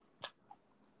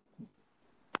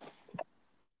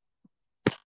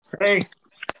Hey,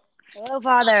 Hello,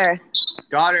 father.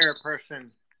 daughter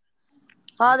person.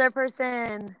 Father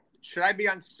person. Should I be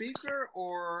on speaker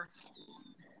or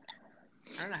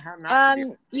I don't know how not to be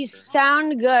on You speaker.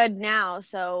 sound good now,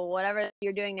 so whatever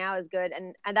you're doing now is good,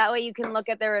 and that way you can look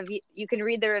at the review. You can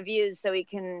read the reviews, so we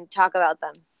can talk about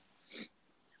them.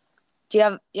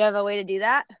 Do you have a way to do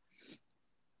that?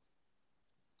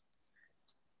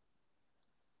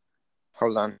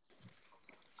 Hold on.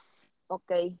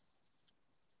 Okay.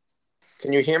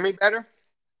 Can you hear me better?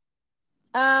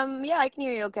 Yeah, I can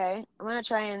hear you. Okay. I'm gonna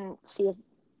try and see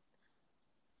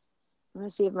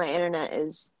if my internet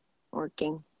is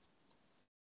working.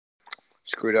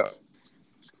 Screwed up.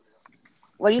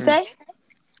 What do you say?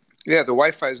 Yeah, the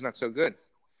Wi-Fi is not so good.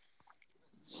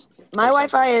 My Or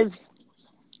something.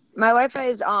 Wi-Fi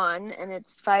is on, and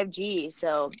it's 5G.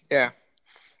 So Yeah,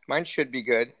 mine should be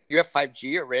good. You have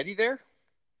 5G already there?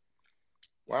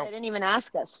 yeah, they didn't even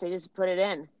ask us. They just put it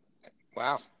in.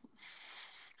 Wow.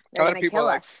 They're A lot of gonna people kill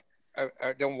us.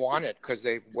 don't want it because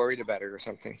they worried about it or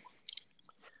something.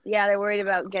 Yeah, they're worried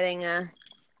about getting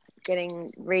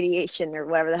radiation or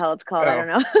whatever the hell it's called. Oh. I don't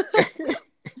know.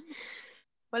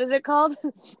 What is it called?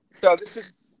 So this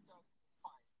is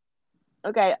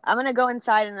Okay, I'm gonna go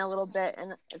inside in a little bit,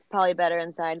 and it's probably better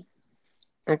inside.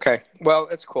 okay. Well,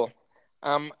 that's cool.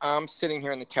 I'm sitting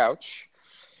here on the couch.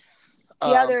 Do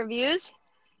you have the reviews?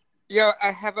 Yeah,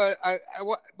 I have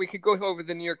we could go over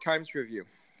the New York Times review.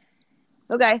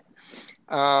 Okay.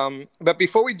 But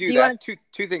before we do that, want...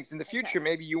 two things. In the future,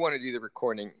 maybe you want to do the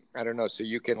recording. I don't know, so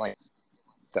you can like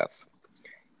stuff.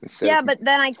 Yeah, but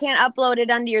then I can't upload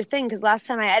it onto your thing because last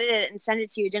time I edited it and sent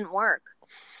it to you, it didn't work.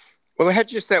 Well, it had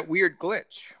just that weird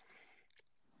glitch.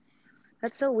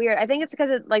 That's so weird. I think it's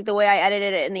because of like the way I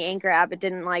edited it in the Anchor app. It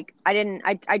didn't like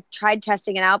I tried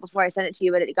testing it out before I sent it to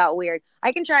you, but it got weird.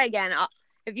 I can try again.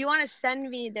 If you want to send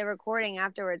me the recording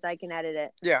afterwards, I can edit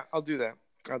it. Yeah, I'll do that.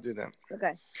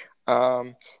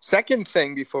 Okay. Second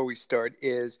thing before we start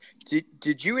is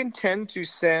did you intend to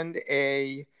send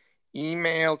a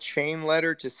email chain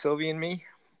letter to Sylvie and me?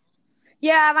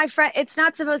 Yeah, my friend. It's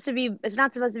not supposed to be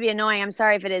annoying. I'm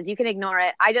sorry if it is. You can ignore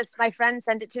it. My friend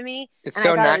sent it to me. It's and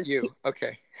so I thought not it was you. cute.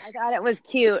 Okay. I thought it was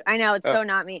cute. I know it's Oh. so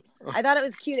not me. I thought it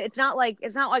was cute. It's not like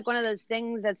one of those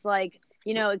things that's like,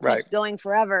 it keeps going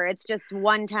forever. It's just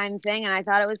one time thing, and I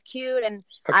thought it was cute, and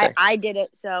okay. I did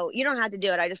it. So you don't have to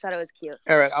do it. I just thought it was cute.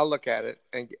 All right, I'll look at it.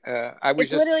 And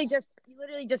It's literally just you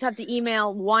literally just have to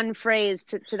email one phrase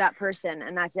to that person,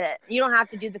 and that's it. You don't have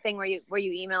to do the thing where you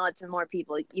email it to more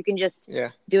people. You can just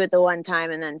do it the one time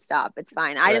and then stop. It's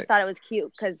fine. I just thought it was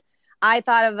cute because I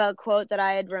thought of a quote that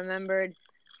I had remembered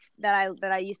that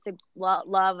I used to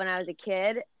love when I was a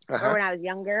kid or when I was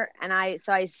younger, and I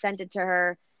sent it to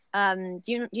her. Do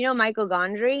you know Michael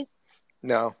Gondry?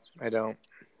 No, I don't.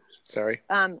 Sorry.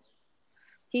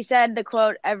 He said the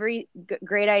quote, "Every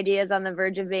great idea is on the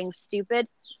verge of being stupid."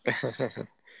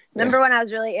 Remember when I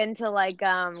was really into like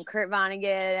Kurt Vonnegut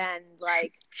and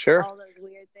like all those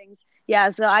weird things?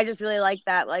 Yeah, so I just really like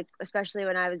that, like especially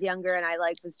when I was younger and I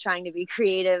like was trying to be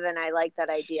creative, and I like that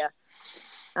idea.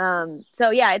 So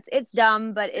yeah, it's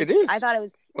dumb, but it is. I thought it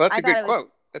was. Well, that's a good quote.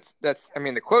 That's. I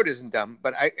mean, the quote isn't dumb,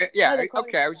 but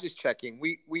okay. I was just checking.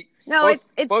 We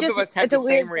both of us had the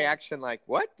same reaction. Like,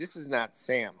 what? This is not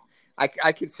Sam.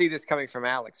 I could see this coming from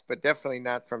Alex, but definitely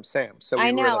not from Sam. So I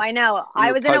know.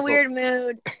 I was in a weird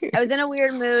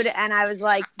mood. And I was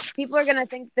like, people are gonna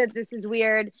think that this is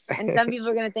weird, and some people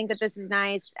are gonna think that this is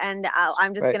nice, and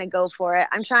I'm just gonna go for it.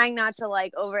 I'm trying not to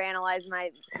like overanalyze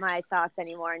my thoughts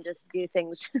anymore and just do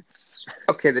things.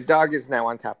 Okay, the dog is now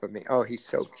on top of me. Oh, he's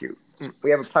so cute. We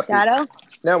have a puppy. Shadow?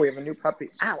 No, we have a new puppy.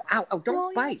 Ow!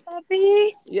 Don't bite.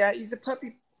 Puppy? Yeah, he's a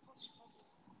puppy.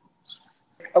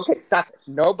 Okay, stop it.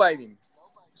 No biting.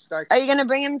 Are you gonna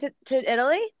bring him to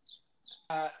Italy?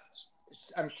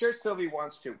 I'm sure Sylvie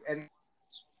wants to. And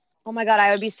oh my god,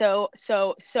 I would be so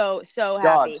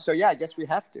happy. So yeah, I guess we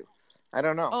have to. I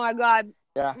don't know. Oh my god.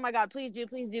 Yeah. Oh my god, please do.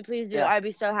 Yeah. I'd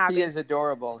be so happy. He is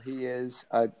adorable. He is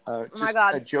just oh my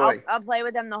god. a joy. I'll play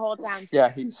with him the whole time.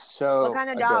 Yeah, he's so what kind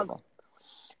of adorable. dog?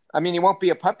 I mean, he won't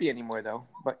be a puppy anymore though,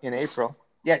 but in April.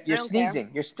 Yeah, you're sneezing.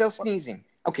 Care. You're still sneezing.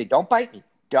 Okay, don't bite me.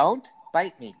 Don't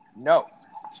bite me. No.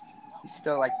 He's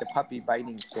still like the puppy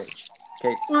biting stage.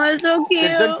 Okay. Oh, it's so cute.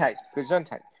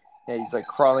 Gesundheit. Yeah, he's like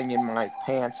crawling in my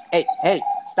pants. Hey,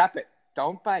 stop it.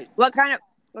 Don't bite. What kind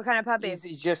of puppy?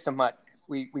 He's just a mutt.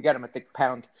 We got him at the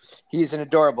pound. He's an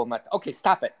adorable mutt. Okay,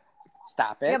 stop it.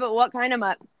 Yeah, but what kind of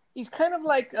mutt? He's kind of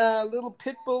like a little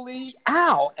pit bully.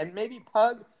 Ow! And maybe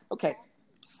pug. Okay,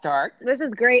 Stark. This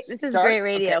is great. This is great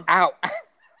radio. Okay. Ow.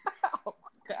 Oh,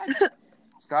 God.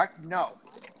 Stark, no.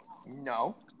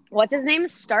 What's his name?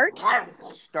 Stark?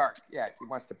 Stark. Yeah, he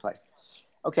wants to play.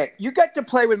 Okay, you got to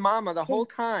play with Mama the whole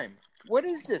time. What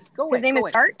is this? Go away. His name is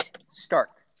Stark? Stark.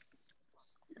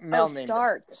 Mel named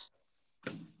Stark.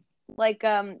 Him. Like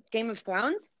Game of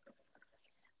Thrones?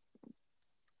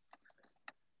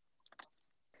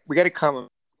 We got to come.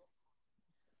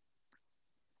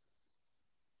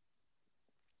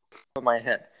 My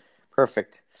head.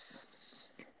 Perfect.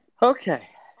 Okay.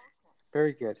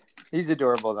 Very good. He's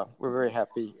adorable, though. We're very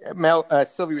happy.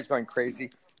 Sylvie was going crazy.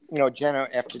 You know,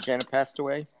 after Jenna passed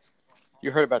away,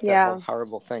 you heard about that whole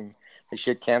horrible thing. She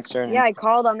had cancer. And, I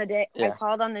called on the day. Yeah. I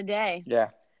called on the day. Yeah.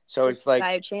 So it's like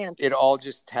it all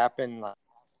just happened.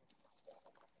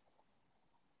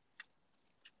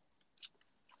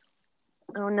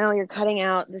 Oh, no, you're cutting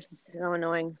out. This is so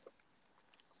annoying.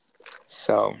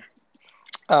 So,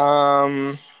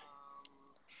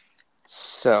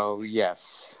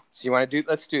 yes. So you want to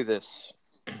let's do this.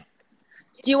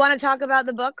 Do you want to talk about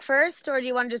the book first, or do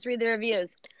you want to just read the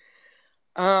reviews?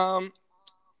 I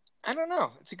don't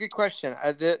know. It's a good question.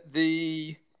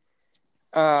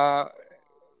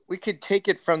 We could take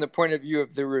it from the point of view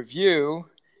of the review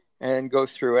and go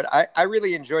through it. I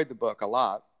really enjoyed the book a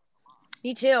lot.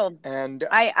 Me too. And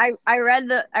I read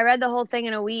the whole thing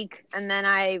in a week, and then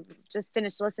I just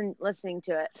finished listening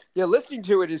to it. Yeah, listening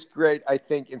to it is great, I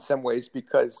think, in some ways,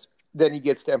 because then he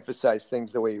gets to emphasize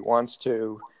things the way he wants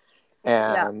to,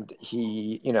 and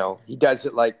he does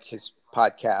it like his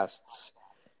podcasts,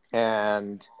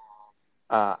 and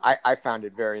I found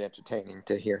it very entertaining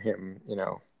to hear him,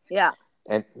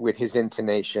 and with his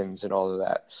intonations and all of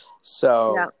that.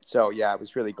 So I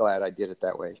was really glad I did it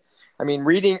that way. I mean,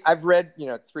 I've read, 3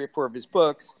 or 4 of his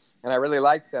books, and I really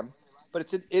like them,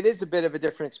 but it is a bit of a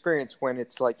different experience when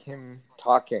it's like him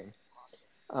talking.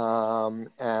 And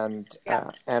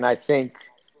I think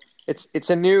it's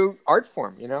a new art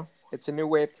form, it's a new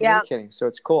way of communicating. So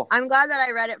it's cool. I'm glad that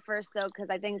I read it first, though, because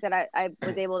I think that I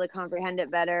was able to comprehend it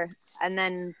better. And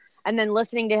then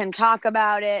listening to him talk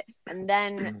about it, and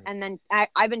then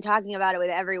I've been talking about it with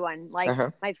everyone. Like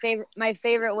my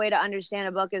favorite way to understand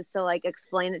a book is to like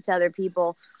explain it to other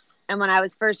people. And when I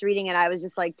was first reading it, I was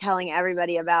just like telling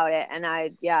everybody about it, and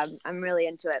I'm really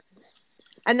into it.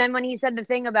 And then when he said the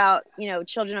thing about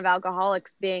children of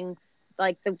alcoholics being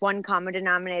like the one common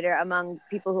denominator among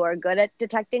people who are good at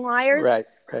detecting liars, right.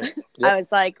 Yep.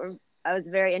 I was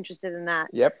very interested in that.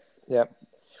 Yep.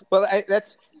 Well,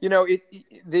 that's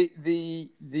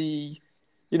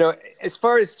as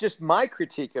far as just my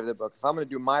critique of the book, if I'm going to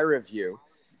do my review,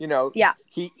 he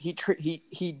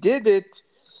did it.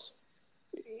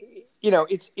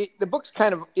 The book's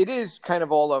is kind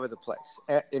of all over the place,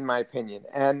 in my opinion,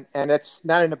 and it's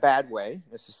not in a bad way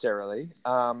necessarily.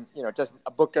 A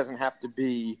book doesn't have to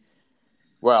be,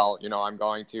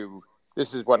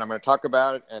 this is what I'm going to talk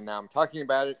about, and now I'm talking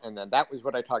about it, and then that was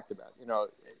what I talked about.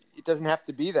 It doesn't have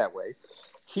to be that way.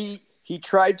 He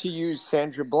tried to use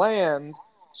Sandra Bland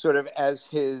sort of as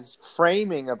his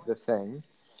framing of the thing,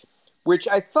 which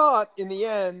I thought in the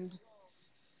end.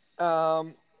 I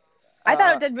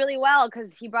thought it did really well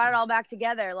because he brought it all back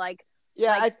together. I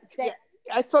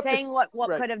thought saying what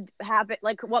could have happened,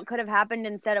 like what could have happened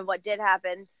instead of what did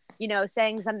happen.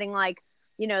 Saying something like,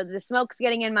 the smoke's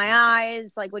getting in my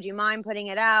eyes. Like, would you mind putting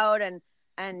it out? And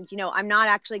I'm not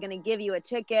actually going to give you a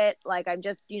ticket. Like, I'm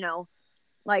just,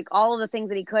 like all of the things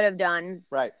that he could have done,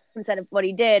 right, instead of what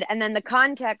he did. And then the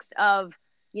context of,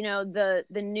 the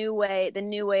new way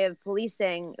of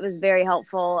policing, it was very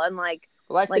helpful. And I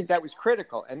think that was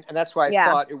critical. And that's why I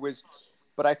thought it was,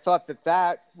 but I thought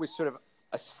that was sort of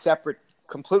a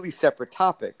completely separate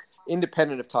topic,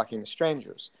 independent of talking to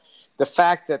strangers. The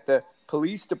fact that the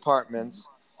police departments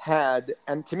had,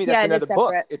 and to me, that's another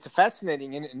book. It's a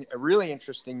fascinating and a really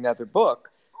interesting another book,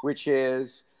 which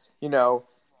is,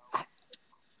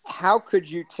 how could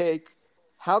you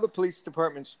how the police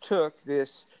departments took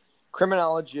this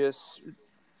criminologist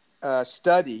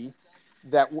study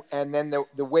and then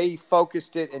the way he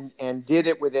focused it and did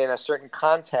it within a certain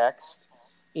context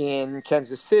in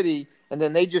Kansas City, and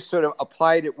then they just sort of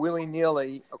applied it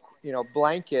willy-nilly,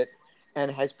 blanket, and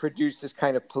has produced this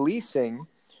kind of policing,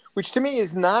 which to me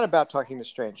is not about talking to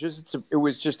strangers. It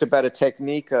was just about a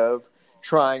technique of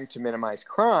trying to minimize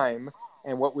crime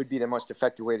and what would be the most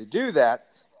effective way to do that.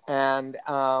 And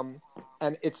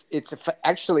it's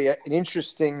actually an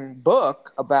interesting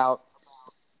book about,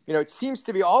 it seems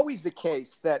to be always the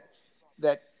case that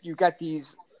you got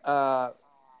these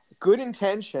good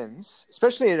intentions,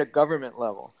 especially at a government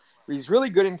level, these really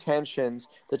good intentions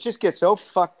that just get so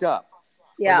fucked up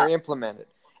when they're implemented.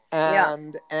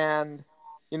 And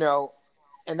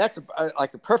that's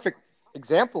like a perfect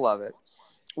example of it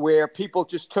where people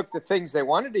just took the things they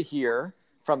wanted to hear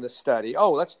from the study.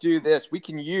 Oh, let's do this. We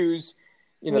can use,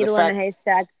 needle in a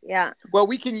haystack. Yeah. Well,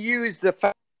 we can use the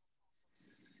fact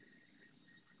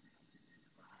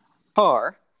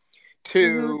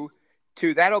to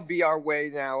that'll be our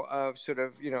way now of sort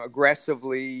of,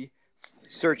 aggressively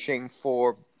searching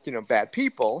for, bad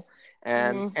people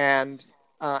and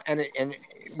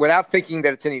without thinking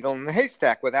that it's a needle in the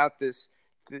haystack, without this,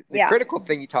 the critical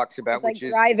thing he talks about, it's which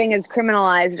is driving is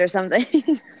criminalized or something.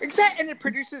 Exactly. And it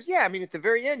produces, at the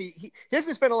very end, he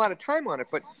doesn't spend a lot of time on it,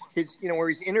 but his, where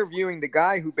he's interviewing the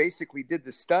guy who basically did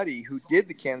the study, who did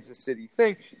the Kansas City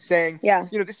thing, saying,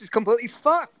 this is completely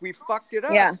fucked. We fucked it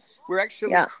up. Yeah. We're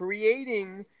actually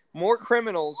creating more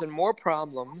criminals and more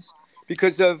problems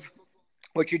because of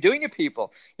what you're doing to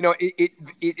people.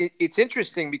 It's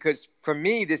interesting because for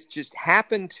me, this just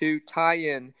happened to tie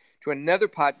in to another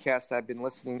podcast I've been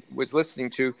listening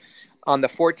to on the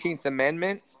 14th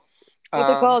Amendment. What's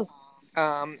it called?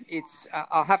 It's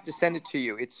I'll have to send it to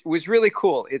you. It was really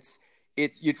cool. It's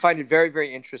you'd find it very,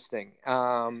 very interesting.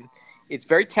 It's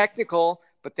very technical,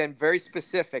 but then very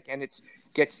specific, and it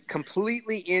gets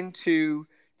completely into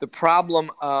the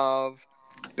problem of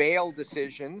bail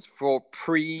decisions for what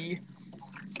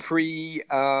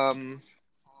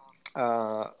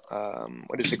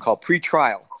is it called?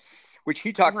 Pre-trial, which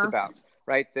he talks about,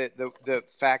 right? The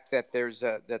fact that there's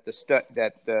that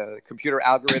the computer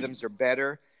algorithms are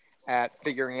better at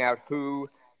figuring out who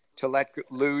to let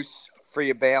loose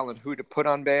free of bail and who to put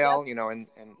on bail,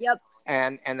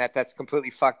 and that's completely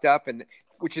fucked up, and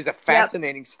which is a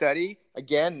fascinating study.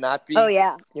 Again, not being,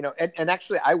 and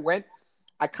actually I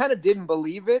kind of didn't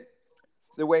believe it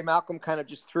the way Malcolm kind of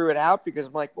just threw it out, because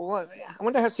I'm like, well, I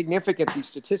wonder how significant these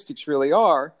statistics really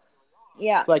are.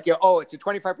 Yeah. Like, it's a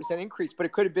 25% increase, but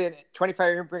it could have been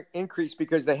 25% increase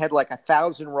because they had like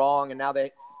 1,000 wrong. And now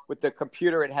with the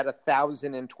computer, it had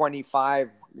 1,025,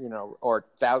 or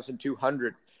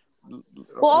 1,200. Well,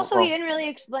 also wrong. He didn't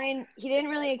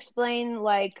really explain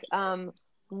like,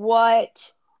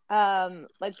 what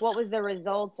was the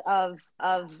result of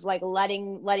like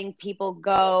letting people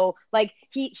go. Like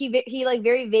he like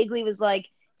very vaguely was like,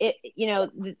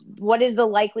 what is the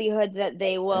likelihood that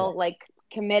they will like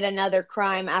commit another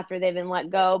crime after they've been let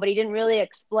go, but he didn't really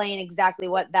explain exactly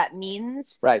what that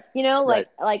means. Right. Like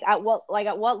at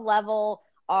what level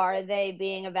are they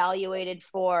being evaluated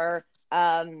for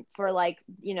like,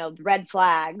 red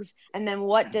flags, and then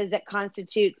what does it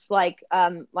constitutes like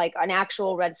an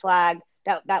actual red flag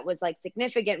that was like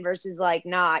significant versus like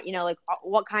not, like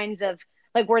what kinds of,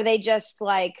 like, were they just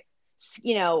like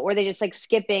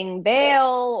skipping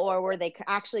bail, or were they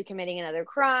actually committing another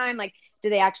crime? Like, do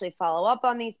they actually follow up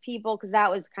on these people? Because that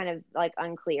was kind of like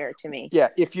unclear to me. Yeah.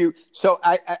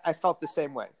 I felt the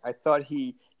same way. I thought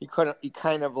he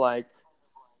kind of like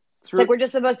threw, like, we're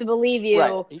just supposed to believe you.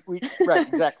 Right.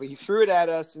 Exactly. He threw it at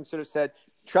us and sort of said,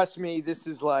 trust me, this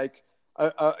is like,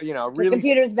 really the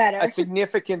computer's better. A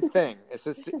significant thing. It's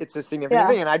a significant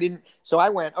thing. And I didn't, so I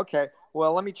went, okay,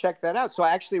 well, let me check that out. So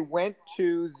I actually went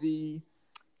to the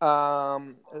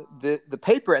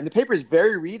paper, and the paper is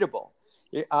very readable.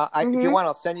 If you want,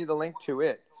 I'll send you the link to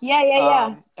it.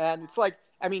 Yeah. And it's like,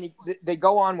 they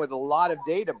go on with a lot of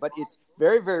data, but it's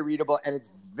very, very readable, and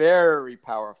it's very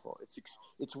powerful.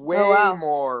 It's way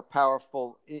more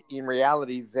powerful in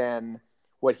reality than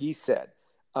what he said.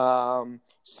 Have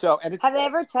they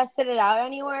ever tested it out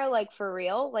anywhere, like for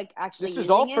real, like actually? This is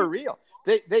all for real.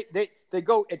 They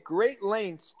go at great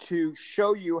lengths to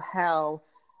show you how,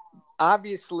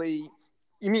 obviously.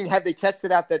 You mean, have they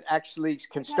tested out that actually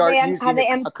can start using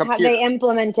a computer? Have they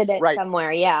implemented it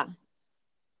somewhere? Yeah.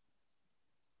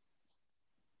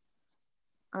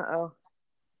 Uh-oh.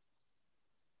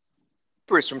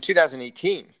 It was from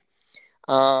 2018.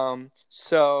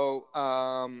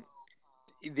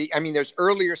 There's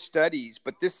earlier studies,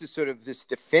 but this is sort of this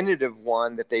definitive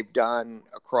one that they've done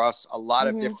across a lot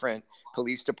of different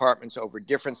police departments over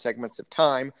different segments of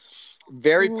time.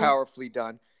 Very powerfully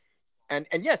done. And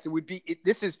yes,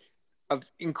 this is an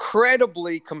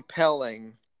incredibly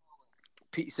compelling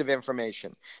piece of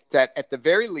information that at the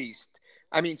very least,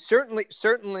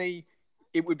 certainly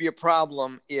it would be a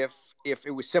problem if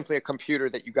it was simply a computer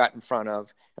that you got in front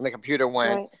of and the computer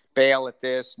went bail at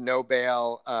this, no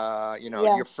bail,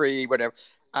 you're free, whatever.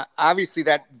 Obviously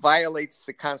that violates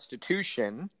the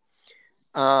Constitution.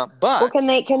 But can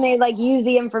they like use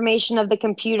the information of the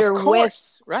computer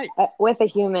with a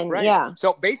human? Right. Yeah.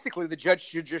 So basically, the judge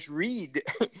should just read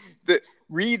the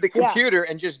computer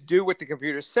and just do what the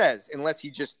computer says, unless he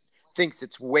just thinks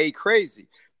it's way crazy.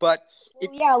 But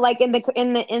like in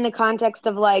the context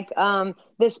of like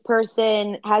this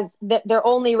person has their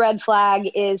only red flag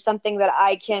is something that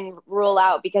I can rule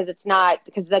out because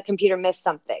the computer missed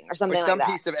something or something like that.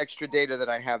 Some piece of extra data that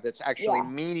I have that's actually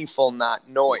meaningful, not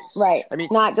noise. Right. I mean,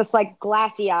 not just like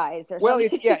glassy eyes or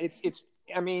something. It's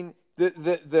I mean,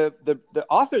 the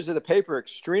authors of the paper are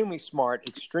extremely smart,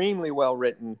 extremely well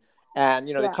written. And,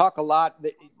 they talk a lot.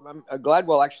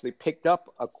 Gladwell actually picked up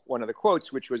one of the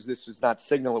quotes, which was, this was not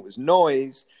signal, it was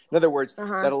noise. In other words,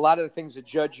 that a lot of the things the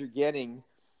judge are getting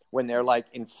when they're like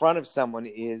in front of someone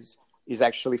is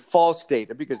actually false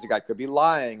data, because the guy could be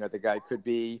lying, or the guy could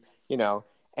be,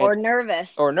 or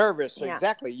nervous. So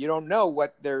exactly. You don't know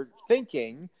what they're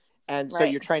thinking. And so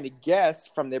you're trying to guess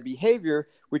from their behavior,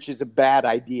 which is a bad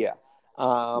idea.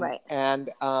 And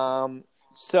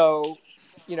so,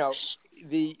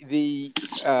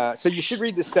 so you should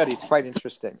read the study. It's quite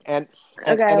interesting. And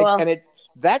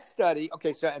that study,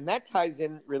 and that ties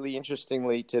in really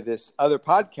interestingly to this other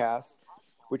podcast,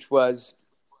 which was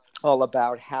all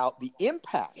about how the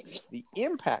impacts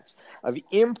of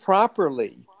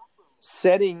improperly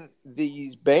setting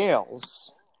these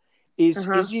bails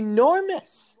is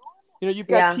enormous. You've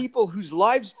got people whose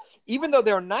lives, even though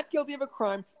they're not guilty of a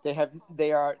crime,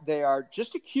 they are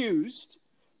just accused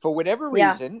for whatever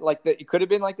reason. Like it could have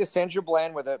been like the Sandra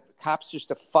Bland, where the cop's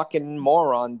just a fucking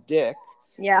moron dick.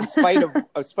 Yeah. In spite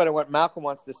of what Malcolm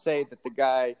wants to say, that the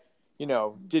guy,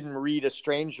 didn't read a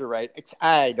stranger right.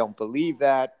 I don't believe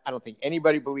that. I don't think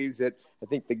anybody believes it. I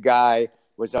think the guy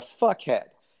was a fuckhead.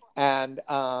 And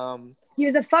he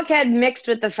was a fuckhead mixed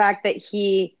with the fact that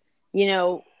he,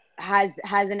 has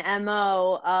an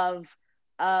MO of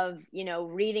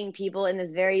reading people in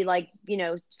this very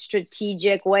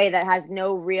strategic way that has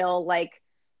no real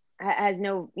I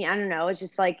don't know, it's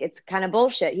just like, it's kind of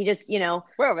bullshit. He just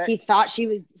he thought she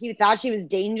was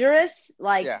dangerous,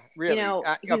 really.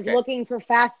 He's looking for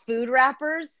fast food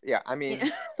wrappers. I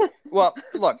mean well,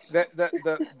 look,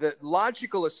 the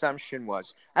logical assumption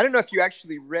was, I don't know if you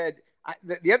actually read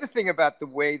the other thing about the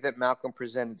way that Malcolm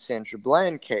presented Sandra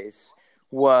Bland case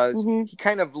was he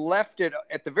kind of left it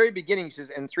at the very beginning. He says,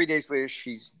 and 3 days later,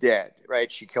 she's dead, right?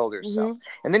 She killed herself.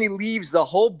 And then he leaves the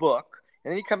whole book,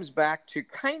 and then he comes back to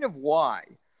kind of why.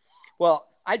 Well,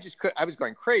 I was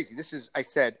going crazy. I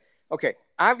said, okay,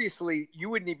 obviously you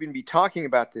wouldn't even be talking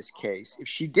about this case if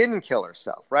she didn't kill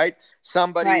herself, right?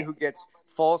 Somebody who gets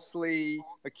falsely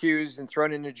accused and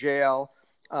thrown into jail,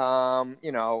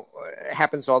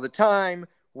 happens all the time.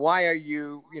 Why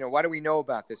do we know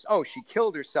about this? Oh, she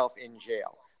killed herself in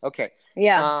jail. Okay.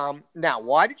 Yeah. Now,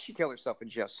 why did she kill herself in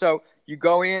jail? So you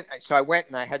go in. So I went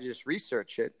and I had to just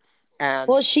research it. And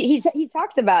he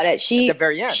talked about it. She at the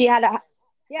very end. She had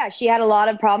a lot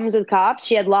of problems with cops.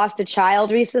 She had lost a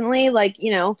child recently,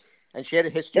 And she had a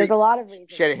history. There's a lot of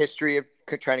reasons. She had a history of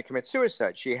trying to commit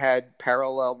suicide. She had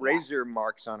parallel razor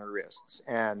marks on her wrists,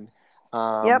 and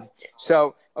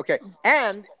So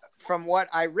and from what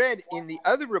I read in the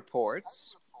other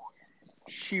reports,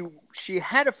 she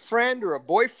had a friend or a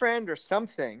boyfriend or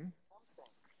something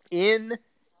in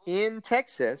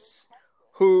Texas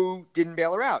who didn't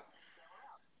bail her out.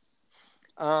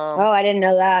 I didn't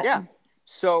know that. Yeah.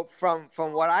 So from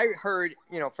what I heard,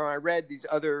 I read these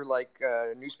other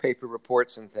newspaper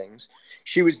reports and things,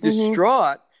 she was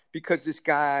distraught because this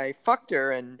guy fucked her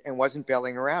and wasn't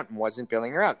bailing her out.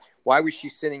 Why was she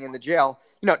sitting in the jail?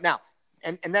 Now.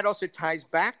 And that also ties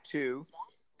back to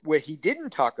what he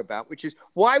didn't talk about, which is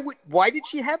why did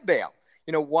she have bail?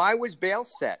 Why was bail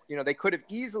set? They could have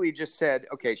easily just said,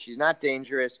 okay, she's not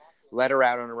dangerous, let her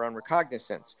out on her own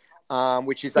recognizance,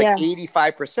 which is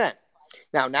 85%.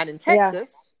 Now, not in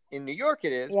Texas. In New York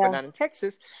it is, but not in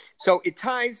Texas. So it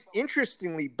ties,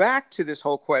 interestingly, back to this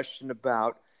whole question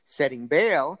about setting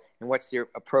bail and what's the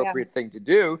appropriate thing to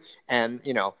do. And,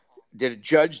 did a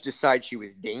judge decide she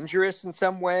was dangerous in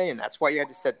some way, and that's why you had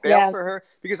to set bail for her?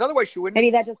 Because otherwise she wouldn't.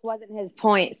 Maybe that just wasn't his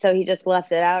point, so he just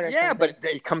left it out. Or something. But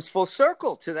it comes full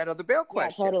circle to that other bail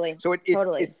question. Yeah, totally. So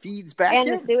it feeds back and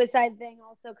in. The suicide thing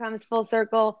also comes full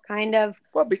circle, kind of.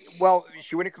 Well,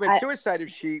 she wouldn't commit suicide if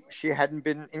she hadn't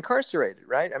been incarcerated,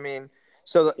 right? I mean,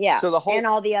 so the whole and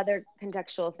all the other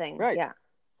contextual things, right? Yeah.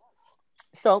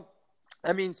 So,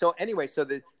 I mean, anyway,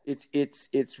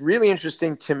 it's really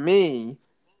interesting to me.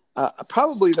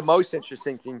 Probably the most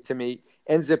interesting thing to me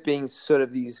ends up being sort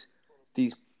of this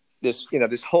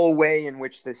whole way in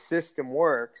which the system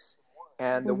works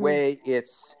and the way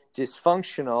it's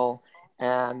dysfunctional,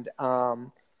 and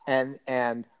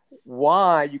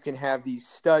why you can have these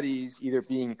studies either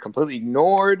being completely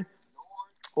ignored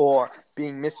or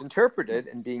being misinterpreted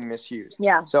and being misused.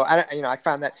 Yeah. So I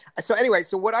found that. So anyway,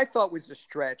 so what I thought was a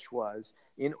stretch was,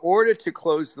 in order to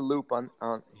close the loop on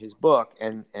his book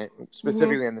and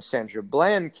specifically on the Sandra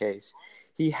Bland case,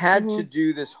 he had to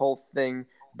do this whole thing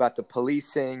about the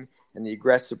policing and the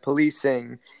aggressive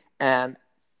policing. And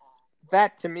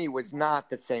that to me was not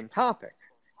the same topic.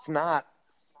 It's not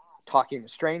talking to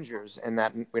strangers and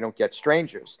that we don't get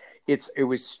strangers. It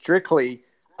was strictly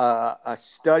a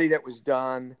study that was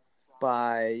done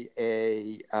by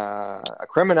a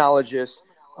criminologist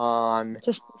on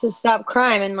to stop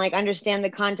crime and like understand the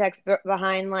context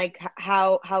behind like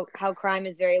how crime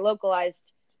is very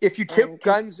localized. If you took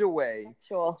guns away,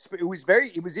 it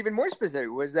was even more specific. It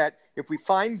was that if we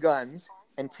find guns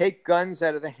and take guns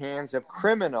out of the hands of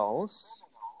criminals,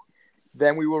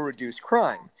 then we will reduce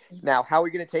crime. Now, how are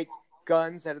we going to take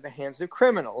guns out of the hands of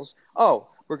criminals? Oh,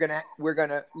 we're gonna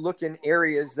look in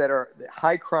areas that are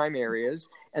high crime areas,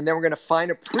 and then we're gonna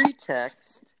find a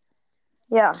pretext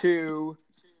to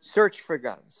search for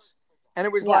guns. And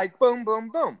it was like boom, boom,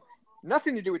 boom.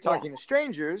 Nothing to do with talking to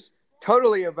strangers.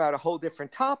 Totally about a whole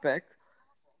different topic.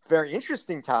 Very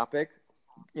interesting topic,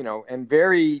 and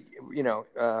very,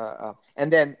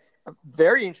 and then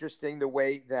very interesting the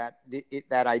way that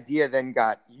that idea then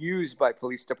got used by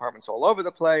police departments all over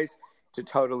the place to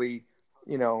totally,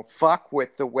 fuck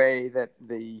with the way that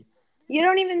the... You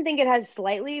don't even think it has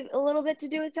slightly a little bit to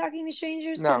do with talking to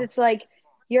strangers? Because no. It's like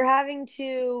you're having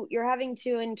to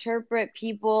interpret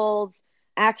people's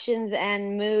actions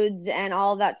and moods and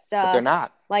all that stuff. But they're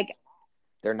not. Like,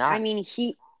 they're not. I mean,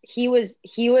 she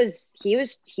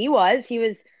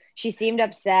seemed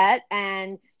upset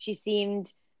and she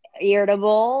seemed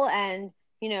irritable and,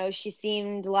 she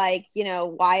seemed like,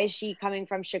 why is she coming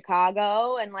from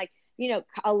Chicago? And like,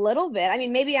 a little bit. I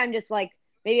mean, maybe I'm just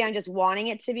wanting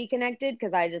it to be connected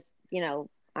because I just, because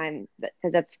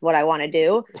that's what I want to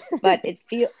do. But it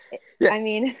feels, I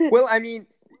mean. Well, I mean,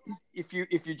 if you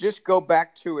just go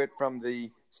back to it from the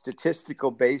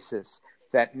statistical basis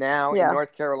that now in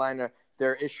North Carolina,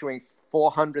 they're issuing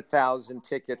 400,000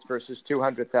 tickets versus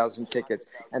 200,000 tickets,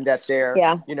 and that they're,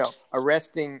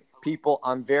 arresting people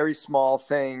on very small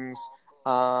things.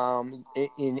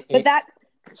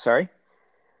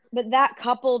 But that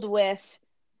coupled with,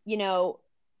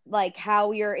 like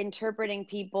how you're interpreting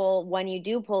people when you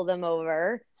do pull them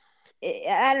over,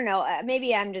 I don't know.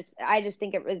 Maybe I just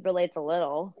think it relates a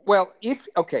little. Well, if,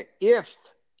 and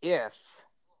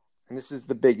this is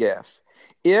the big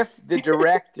if the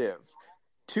directive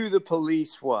to the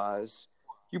police was,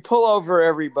 you pull over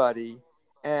everybody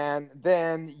and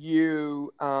then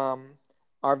you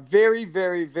are very,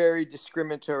 very, very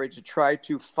discriminatory to try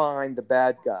to find the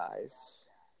bad guys,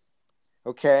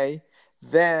 okay,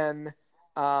 then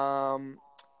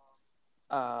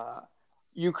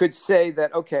you could say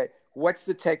that, okay, what's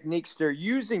the techniques they're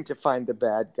using to find the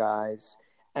bad guys,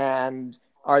 and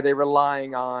are they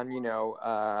relying on,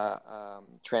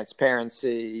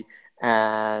 transparency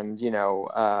and,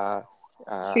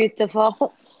 truth to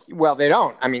false? Well, they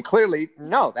don't. I mean, clearly,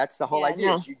 no. That's the whole idea.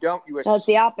 No. Is you don't. You assume, that's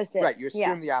the opposite. Right. You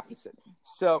assume the opposite.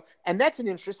 So, and that's an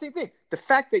interesting thing. The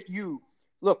fact that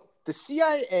look, the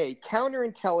CIA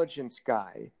counterintelligence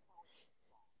guy,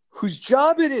 whose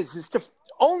job it is that's the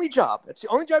only job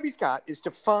he's got, is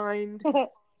to find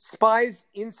spies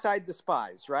inside the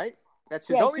spies, right? That's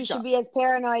his only job. He should be as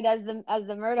paranoid as the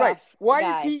Murdoch. Right.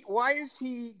 Why is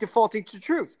he defaulting to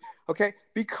truth? Okay,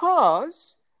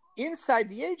 because inside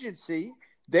the agency,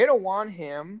 they don't want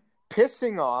him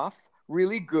pissing off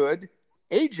really good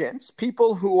agents,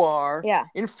 people who are,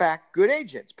 in fact, good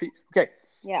agents. Okay,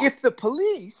 if the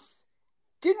police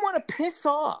didn't want to piss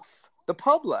off the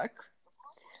public,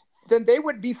 then they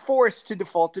would be forced to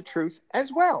default to truth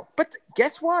as well. But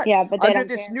guess what? Yeah, but under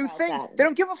this new thing, they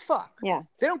don't give a fuck. Yeah,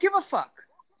 they don't give a fuck.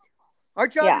 Our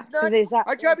job is not.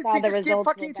 Our job is to just give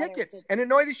fucking tickets and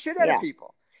annoy the shit out of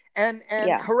people, and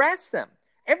harass them.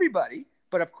 Everybody,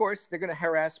 but of course they're going to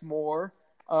harass more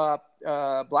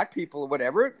black people or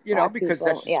whatever, because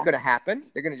that's just going to happen.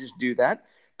 They're going to just do that.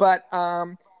 But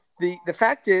the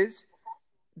fact is,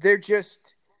 they're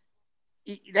just,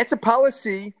 that's a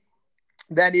policy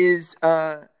that is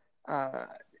not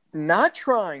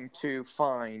trying to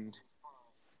find,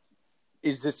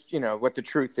 is this, what the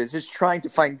truth is. It's trying to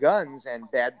find guns and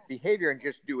bad behavior and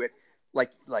just do it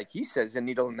like he says, a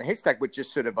needle in the haystack with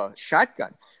just sort of a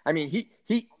shotgun. I mean, he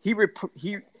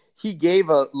gave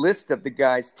a list of the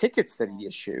guy's tickets that he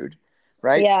issued,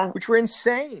 right? Yeah. Which were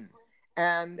insane.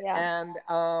 And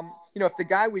if the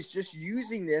guy was just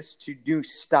using this to do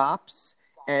stops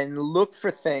and look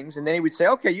for things, and then he would say,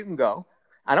 okay, you can go.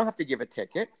 I don't have to give a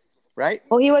ticket. right?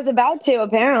 Well, he was about to,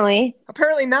 apparently.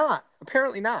 Apparently not.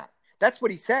 Apparently not. That's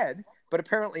what he said, but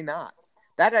apparently not.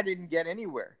 That I didn't get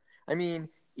anywhere. I mean,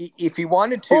 if he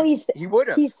wanted to, well, he would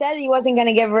have. He said he wasn't going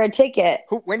to give her a ticket.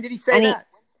 When did he say that?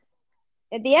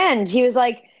 At the end, he was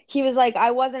like,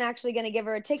 I wasn't actually going to give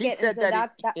her a ticket. He said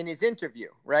that in his interview,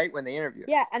 right? When they interviewed.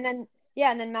 Yeah, and then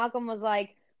Malcolm was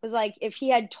like, if he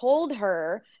had told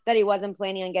her that he wasn't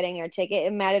planning on getting her a ticket,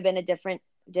 it might have been a different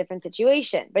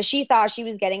situation. But she thought she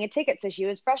was getting a ticket, so she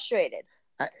was frustrated.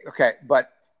 Okay,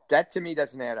 but that to me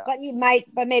doesn't add up. But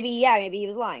maybe he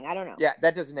was lying. I don't know. Yeah,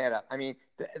 that doesn't add up. I mean,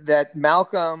 that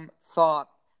Malcolm thought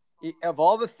of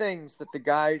all the things that the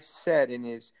guy said in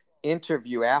his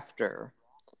interview after,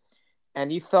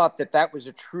 and he thought that was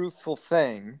a truthful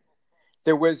thing.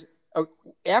 There was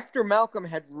after Malcolm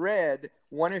had read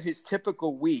one of his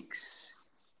typical weeks,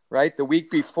 right, the week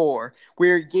before,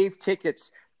 where he gave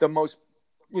tickets the most,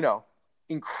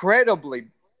 incredibly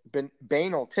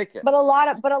banal tickets. But a lot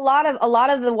of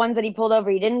the ones that he pulled over,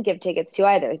 he didn't give tickets to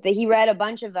either. He read a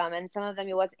bunch of them, and some of them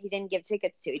he didn't give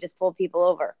tickets to. He just pulled people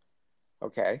over.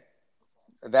 Okay,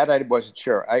 that I wasn't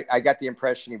sure. I got the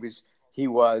impression he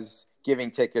was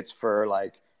giving tickets for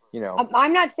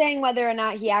I'm not saying whether or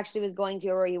not he actually was going to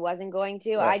or he wasn't going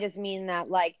to. Right. I just mean that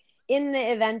in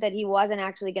the event that he wasn't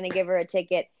actually going to give her a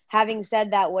ticket, having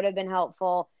said that would have been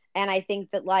helpful. And I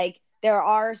think that there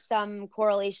are some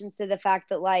correlations to the fact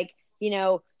that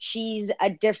she's a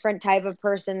different type of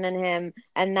person than him,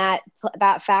 and that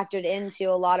factored into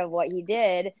a lot of what he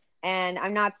did. And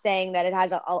I'm not saying that it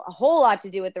has a whole lot to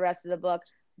do with the rest of the book,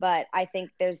 but I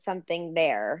think there's something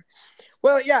there.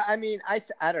 Well, yeah, I mean,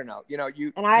 I don't know,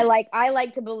 And I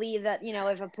like to believe that,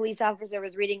 if a police officer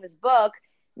was reading this book,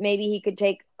 maybe he could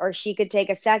take, or she could take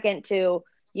a second to,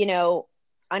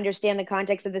 understand the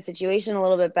context of the situation a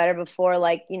little bit better before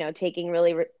taking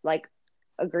really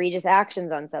egregious actions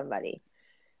on somebody.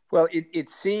 Well, it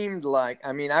seemed like,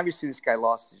 I mean, obviously this guy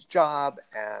lost his job,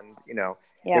 and,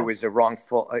 there was a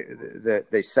wrongful,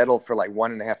 they settled for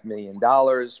 $1.5 million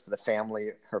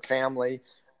for her family.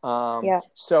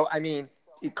 So, I mean,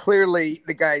 clearly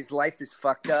the guy's life is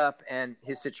fucked up and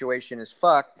his situation is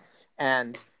fucked.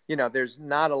 And, there's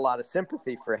not a lot of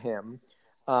sympathy for him.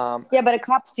 But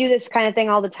cops do this kind of thing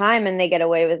all the time and they get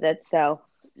away with it. So,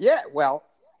 yeah, well,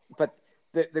 but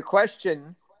the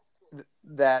question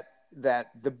that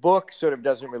the book sort of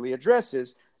doesn't really address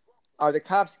is, are the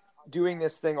cops doing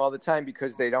this thing all the time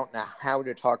because they don't know how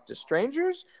to talk to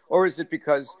strangers, or is it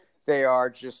because they are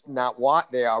just not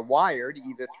they are wired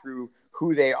either through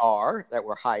who they are that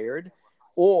were hired,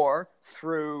 or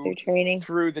through the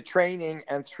training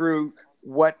and through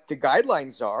what the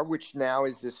guidelines are, which now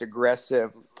is this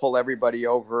aggressive pull everybody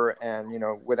over and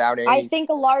without any. I think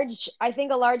a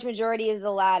large majority is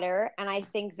the latter, and I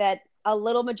think that a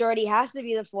little majority has to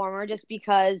be the former, just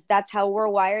because that's how we're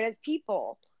wired as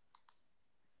people.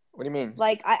 What do you mean?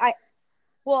 I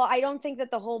don't think that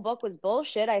the whole book was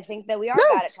bullshit. I think that we are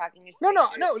bad at talking to strangers.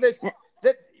 No.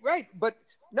 That right, but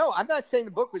no, I'm not saying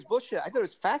the book was bullshit. I thought it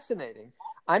was fascinating.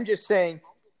 I'm just saying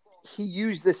he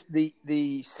used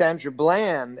the Sandra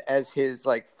Bland as his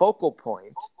focal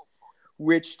point,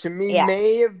 which to me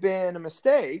may have been a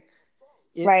mistake.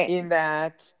 In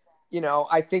that,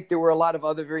 I think there were a lot of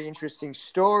other very interesting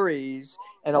stories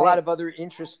and a lot of other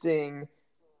interesting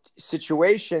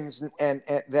situations, and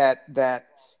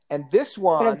this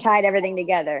one could have tied everything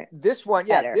together. This one,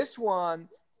 this one,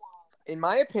 in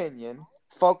my opinion,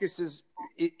 focuses.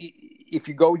 If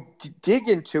you go dig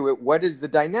into it, what is the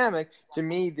dynamic? To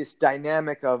me, this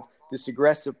dynamic of this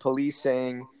aggressive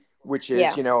policing, which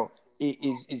is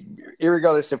is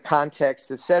irregardless of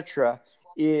context, etc.,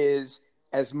 is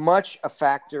as much a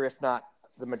factor, if not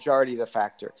the majority of the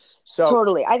factor. So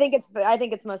totally, I think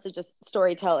it's mostly just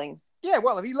storytelling. Yeah,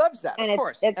 well, he loves that, of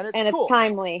course, and it's cool. It's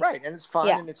timely, right? And it's fun,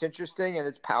 and it's interesting, and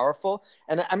it's powerful,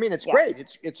 and I mean, it's great.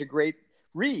 It's a great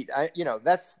read. I don't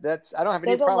have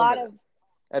any problem with it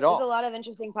at all. There's a lot of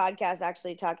interesting podcasts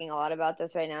actually talking a lot about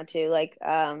this right now too.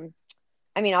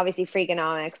 Obviously,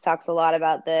 Freakonomics talks a lot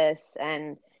about this.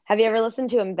 And have you ever listened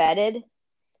to Embedded?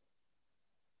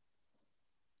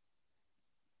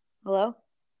 Hello?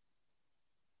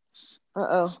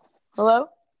 Uh-oh. Hello? I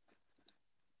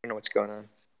don't know what's going on.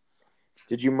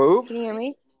 Did you move? Can you hear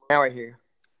me? Now I hear you.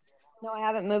 No, I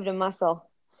haven't moved a muscle.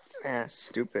 Ah,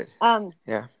 stupid.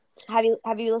 Yeah. Have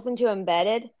you listened to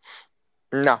Embedded?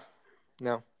 No.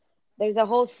 There's a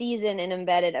whole season in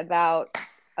Embedded about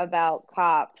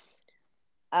cops,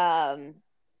 and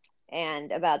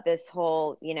about this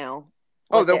whole,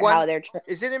 how they're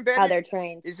is it Embedded? How they're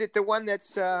trained. Is it the one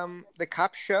that's the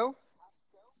cop show?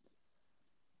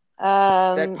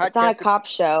 It's not a cop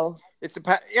show.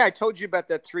 I told you about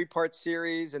that 3-part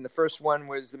series, and the first one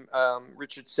was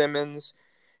Richard Simmons,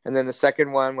 and then the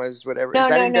second one was whatever.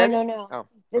 No. Oh,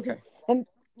 okay.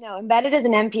 Embedded is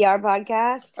an NPR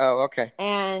podcast. Oh, okay.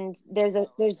 And there's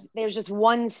just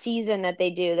one season that they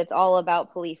do that's all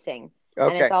about policing.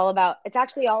 Okay. And it's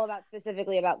actually all about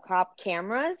specifically about cop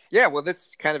cameras. Yeah, well,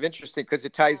 that's kind of interesting because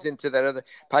it ties into that other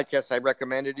podcast I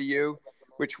recommended to you,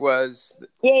 which was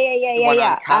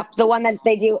the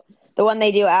one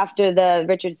they do after the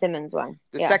Richard Simmons one.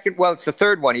 It's the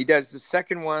third one. He does the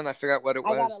second one. I forgot what it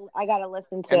was. I gotta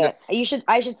listen to it.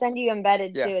 I should send you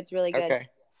Embedded too. It's really good. Okay.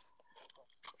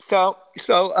 So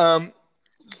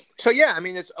yeah, I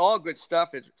mean, it's all good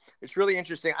stuff. It's really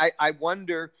interesting. I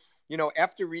wonder,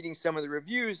 after reading some of the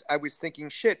reviews, I was thinking,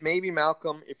 shit, maybe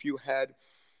Malcolm, if you had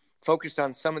focused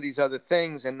on some of these other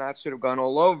things and not sort of gone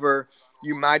all over,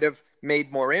 you might have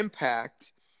made more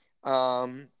impact.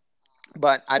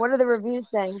 But what are the reviews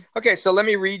saying? Okay, so let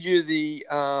me read you the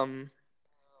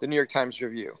New York Times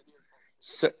review.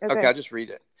 So, okay, I'll just read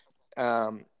it.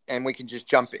 And we can just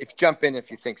jump in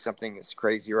if you think something is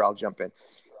crazy, or I'll jump in.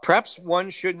 Perhaps one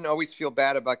shouldn't always feel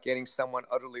bad about getting someone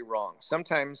utterly wrong.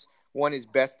 Sometimes one is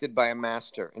bested by a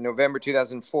master. In November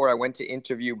 2004, I went to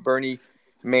interview Bernie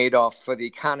Madoff for The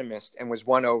Economist and was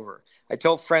won over. I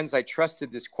told friends I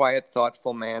trusted this quiet,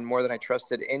 thoughtful man more than I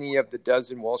trusted any of the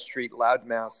dozen Wall Street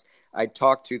loudmouths I'd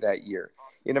talked to that year.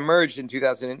 It emerged in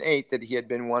 2008 that he had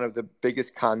been one of the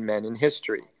biggest con men in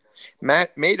history.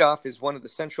 Madoff is one of the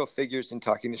central figures in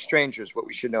Talking to Strangers, What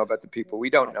We Should Know About the People We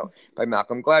Don't Know, by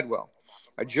Malcolm Gladwell,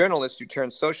 a journalist who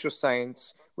turned social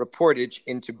science reportage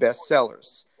into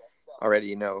bestsellers. Already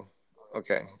you know.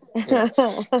 Okay.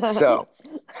 So,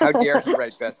 how dare he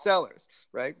write bestsellers,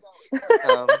 right?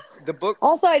 The book.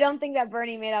 Also, I don't think that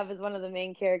Bernie Madoff is one of the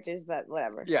main characters, but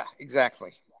whatever. Yeah,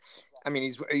 exactly. I mean,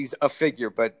 he's a figure,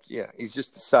 but yeah, he's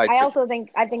just a side figure. Also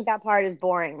think that part is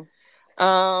boring.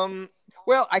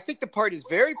 Well, I think the part is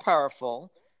very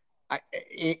powerful,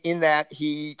 in that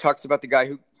he talks about the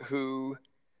guy who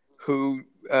the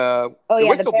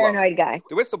paranoid guy,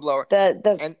 the whistleblower,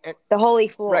 the holy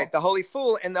fool, right? The holy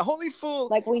fool, and the holy fool.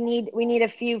 Like we need a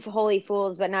few holy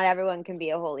fools, but not everyone can be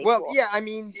a holy fool. Well, yeah, I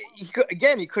mean, he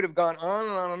could have gone on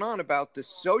and on and on about the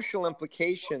social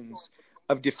implications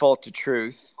of default to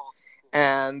truth,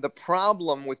 and the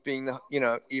problem with being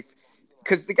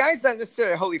because the guy's not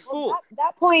necessarily a holy fool.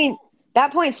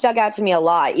 That point stuck out to me a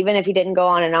lot, even if he didn't go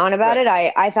on and on about it.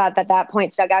 I thought that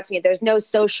point stuck out to me. There's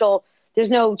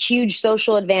no huge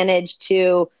social advantage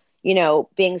to,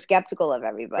 being skeptical of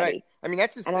everybody. Right. I mean,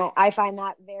 I find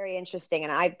that very interesting,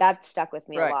 and that stuck with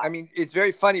me a lot. I mean, it's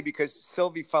very funny because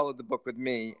Sylvie followed the book with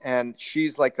me, and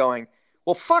she's like going,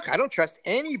 "Well, fuck, I don't trust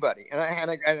anybody," and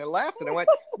I laughed and I went,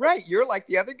 "Right, you're like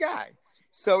the other guy."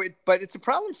 So but it's a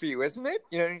problem for you, isn't it?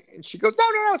 And she goes, no,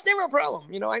 it's never a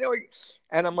problem. I know.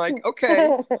 And I'm like,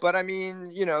 okay, but I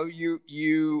mean, you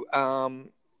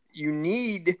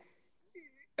need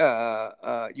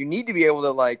to be able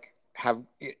to have,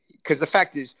 because the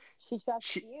fact is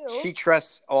she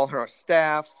trusts all her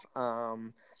staff.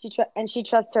 She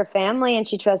trusts her family, and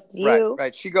she trusts you.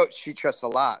 Right. She trusts a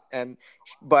lot,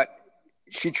 but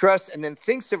she trusts and then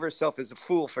thinks of herself as a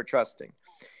fool for trusting.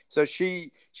 So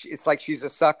it's like she's a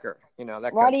sucker,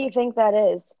 that. Why do you think that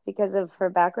is? Because of her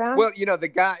background? Well, the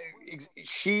guy,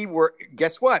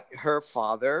 guess what? Her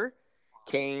father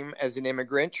came as an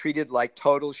immigrant, treated like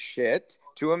total shit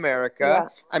to America. Yeah.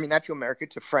 I mean, not to America,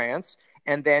 to France,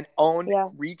 and then owned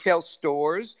retail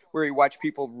stores where he watched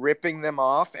people ripping them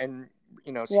off and,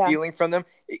 stealing from them.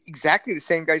 Exactly the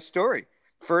same guy's story.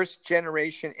 First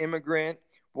generation immigrant,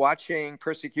 watching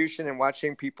persecution and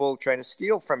watching people trying to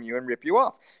steal from you and rip you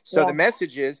off. So the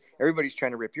message is everybody's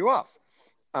trying to rip you off.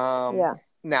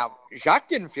 Now, Jacques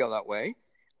didn't feel that way,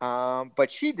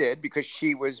 but she did because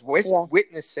she was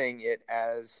witnessing it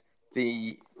as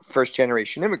the first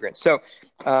generation immigrant. So,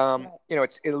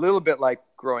 it's a little bit like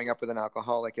growing up with an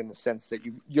alcoholic in the sense that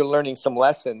you're learning some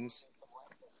lessons.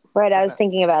 Right. I was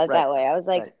thinking about it that way. I was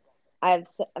like,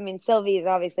 Sylvie's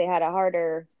obviously had a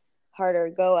harder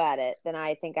go at it than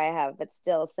I think I have, but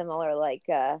still similar,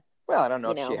 well, I don't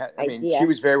know if she had, she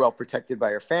was very well protected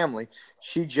by her family.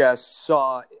 She just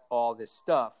saw all this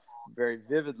stuff very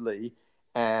vividly,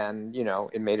 and,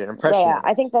 it made an impression. Yeah,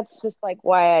 I think that's just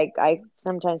why I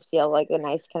sometimes feel like a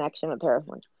nice connection with her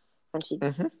when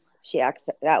she acts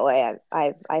that way.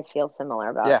 I feel similar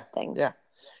about things. Yeah.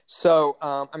 So,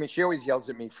 she always yells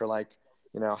at me for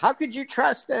how could you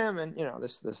trust them? And,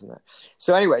 this and that.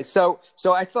 So anyway, so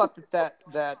I thought that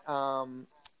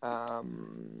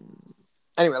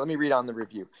anyway, let me read on the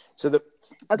review. So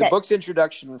The book's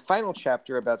introduction and final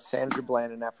chapter about Sandra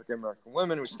Bland, an African-American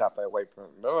woman who was stopped by a white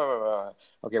person.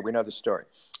 Okay, we know the story.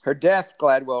 Her death,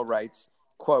 Gladwell writes,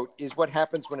 quote, is what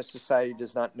happens when a society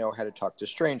does not know how to talk to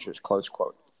strangers, close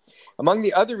quote. Among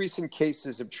the other recent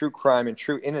cases of true crime and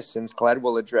true innocence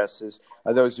Gladwell addresses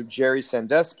are those of Jerry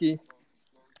Sandusky,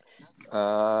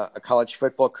 a college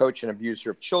football coach and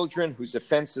abuser of children, whose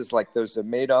offenses, like those of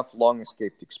Madoff, long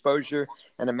escaped exposure,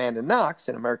 and Amanda Knox,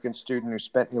 an American student who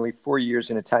spent nearly 4 years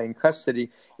in Italian custody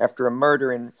after a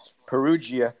murder in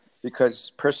Perugia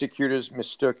because persecutors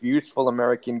mistook youthful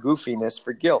American goofiness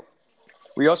for guilt.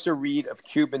 We also read of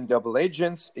Cuban double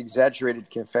agents, exaggerated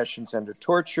confessions under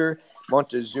torture,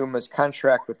 Montezuma's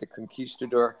contract with the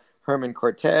conquistador Herman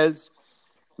Cortez,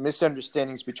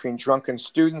 misunderstandings between drunken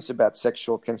students about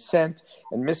sexual consent,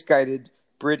 and misguided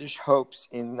British hopes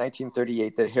in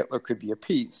 1938 that Hitler could be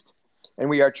appeased. And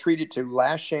we are treated to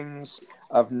lashings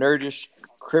of nerdish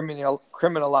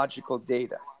criminological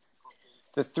data.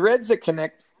 The threads that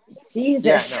connect... Jesus.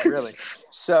 Yeah, no, really.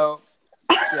 So,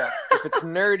 yeah, if it's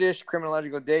nerdish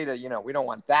criminological data, we don't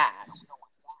want that.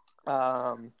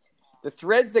 The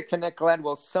threads that connect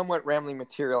Gladwell's somewhat rambling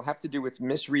material have to do with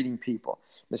misreading people,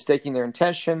 mistaking their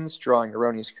intentions, drawing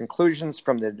erroneous conclusions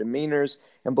from their demeanors,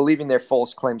 and believing their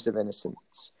false claims of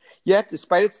innocence. Yet,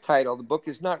 despite its title, the book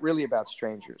is not really about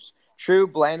strangers. True,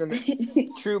 Bland and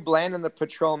the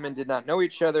patrolman did not know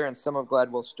each other, and some of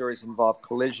Gladwell's stories involve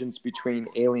collisions between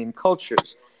alien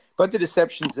cultures. But the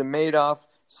deceptions of Madoff,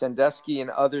 Sandusky,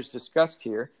 and others discussed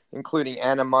here, including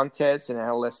Ana Montes, an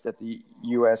analyst at the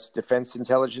U.S. Defense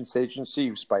Intelligence Agency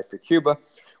who spied for Cuba,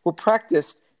 were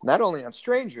practiced not only on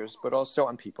strangers, but also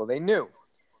on people they knew.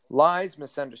 Lies,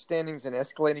 misunderstandings, and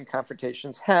escalating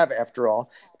confrontations have, after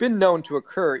all, been known to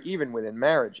occur even within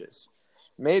marriages.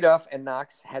 Madoff and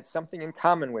Knox had something in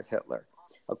common with Hitler,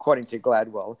 according to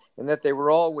Gladwell, in that they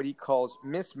were all what he calls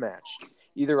mismatched,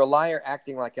 either a liar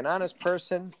acting like an honest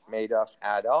person, Madoff,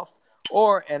 Adolf,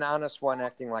 or an honest one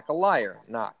acting like a liar,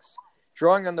 Knox.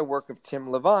 Drawing on the work of Tim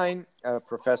Levine, a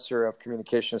professor of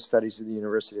communication studies at the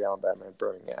University of Alabama at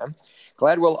Birmingham,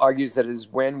 Gladwell argues that it is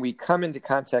when we come into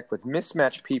contact with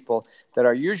mismatched people that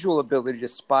our usual ability to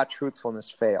spot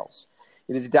truthfulness fails.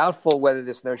 It is doubtful whether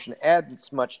this notion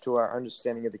adds much to our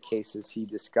understanding of the cases he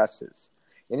discusses.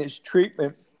 In his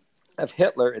treatment of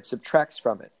Hitler, it subtracts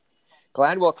from it.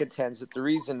 Gladwell contends that the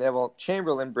reason Neville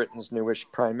Chamberlain, Britain's newish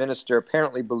prime minister,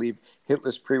 apparently believed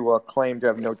Hitler's pre-war claim to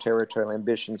have no territorial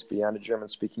ambitions beyond a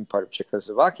German-speaking part of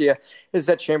Czechoslovakia is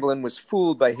that Chamberlain was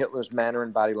fooled by Hitler's manner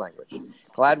and body language.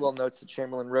 Gladwell notes that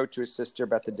Chamberlain wrote to his sister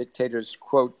about the dictator's,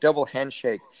 quote, double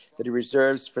handshake that he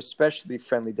reserves for specially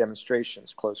friendly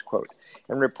demonstrations, close quote,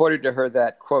 and reported to her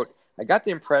that, quote, I got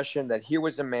the impression that here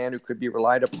was a man who could be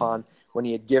relied upon when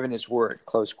he had given his word,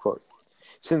 close quote.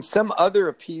 Since some other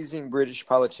appeasing British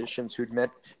politicians who'd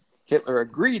met Hitler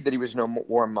agreed that he was no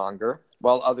warmonger,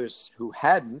 while others who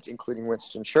hadn't, including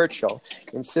Winston Churchill,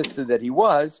 insisted that he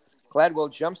was,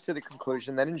 Gladwell jumps to the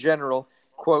conclusion that in general,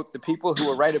 quote, the people who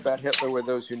were right about Hitler were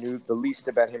those who knew the least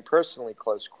about him personally,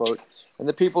 close quote, and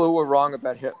the people who were wrong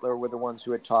about Hitler were the ones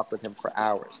who had talked with him for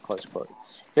hours, close quote.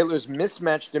 Hitler's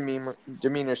mismatched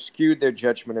demeanor skewed their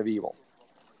judgment of evil.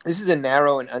 This is a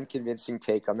narrow and unconvincing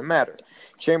take on the matter.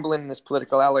 Chamberlain and his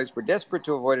political allies were desperate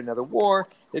to avoid another war.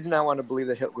 They did not want to believe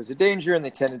that Hitler was a danger, and they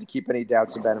tended to keep any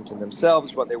doubts about him to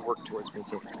themselves while they worked towards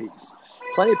maintaining peace.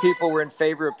 Plenty of people were in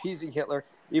favor of appeasing Hitler,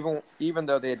 even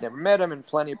though they had never met him, and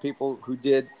plenty of people who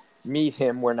did meet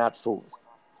him were not fooled.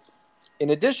 In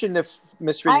addition to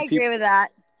misreading people... I agree with that.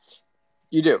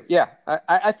 You do, yeah.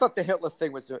 I thought the Hitler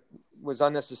thing was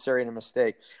unnecessary and a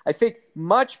mistake. I think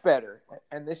much better,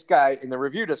 and this guy in the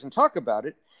review doesn't talk about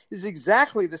it, is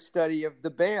exactly the study of the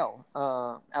bail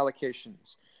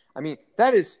allocations. I mean,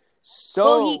 that is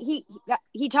so... Well,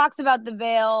 he talks about the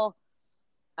bail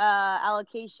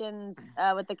allocations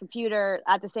with the computer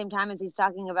at the same time as he's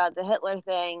talking about the Hitler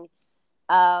thing.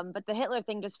 But the Hitler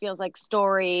thing just feels like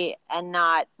story and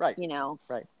not, right.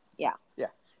 Right. Yeah. Yeah.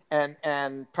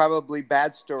 And probably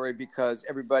bad story because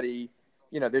everybody,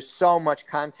 there's so much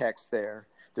context there.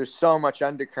 There's so much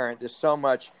undercurrent. There's so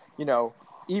much,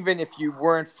 even if you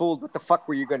weren't fooled, what the fuck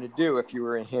were you going to do if you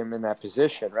were him in that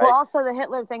position, right? Well, also the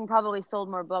Hitler thing probably sold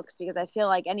more books because I feel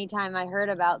like anytime I heard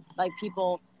about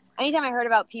people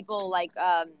like,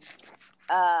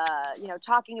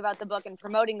 talking about the book and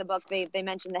promoting the book, they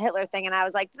mentioned the Hitler thing. And I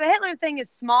was like, the Hitler thing is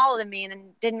small to me and I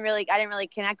didn't really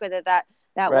connect with it that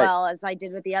right. well as I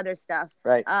did with the other stuff.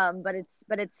 Right.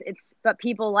 But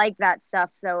people like that stuff.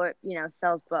 So it,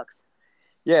 sells books.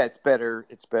 Yeah, it's better.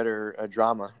 It's better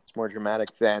drama. It's more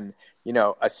dramatic than,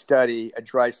 a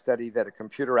dry study that a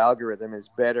computer algorithm is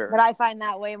better. But I find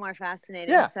that way more fascinating.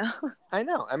 Yeah, so. I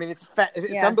know. I mean, it's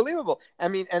unbelievable. I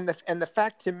mean, and the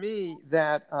fact to me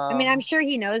that I mean, I'm sure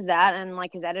he knows that, and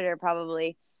like his editor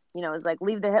probably, is like,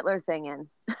 leave the Hitler thing in.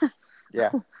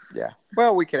 Yeah.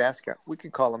 Well, we could ask him. We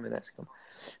could call him and ask him.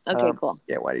 Okay, cool.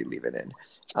 Yeah, why do you leave it in?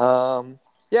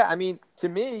 Yeah, I mean, to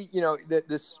me,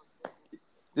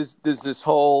 this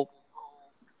whole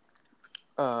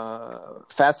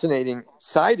fascinating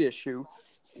side issue,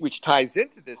 which ties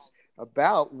into this,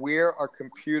 about where are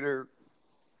computer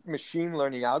machine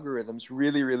learning algorithms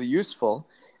really, really useful,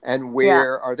 and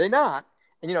where are they not?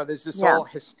 And there's this whole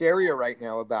hysteria right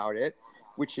now about it,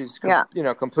 which is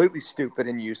completely stupid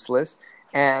and useless.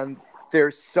 And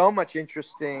there's so much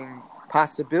interesting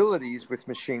possibilities with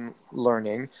machine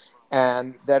learning,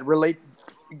 and that relate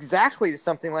exactly to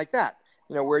something like that.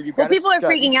 Where you got people are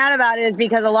freaking out about it is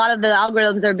because a lot of the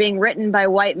algorithms are being written by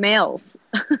white males.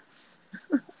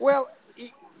 Well,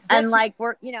 and like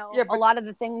we're, a lot of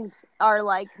the things are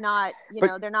like not,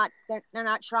 they're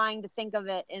not trying to think of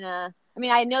it in a. I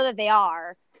mean, I know that they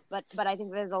are, but I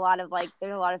think there's a lot of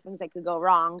things that could go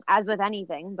wrong, as with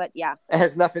anything. But yeah, it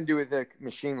has nothing to do with the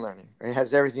machine learning. It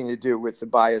has everything to do with the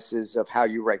biases of how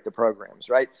you write the programs,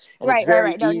 right? And right, it's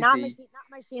very No, easy. not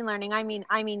machine learning. I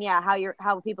mean, yeah,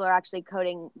 how people are actually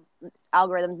coding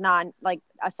algorithms,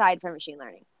 aside from machine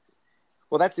learning.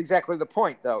 Well, that's exactly the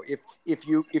point, though. If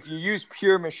you use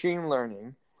pure machine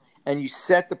learning, and you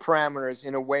set the parameters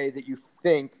in a way that you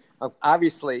think,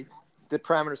 obviously, the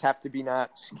parameters have to be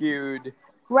not skewed.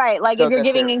 Right, like if you're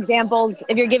giving examples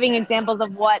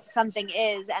of what something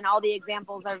is, and all the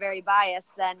examples are very biased,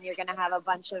 then you're going to have a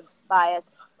bunch of biased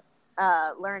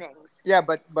learnings. Yeah,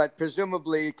 but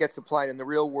presumably it gets applied in the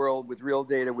real world with real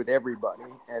data with everybody,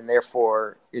 and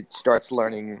therefore it starts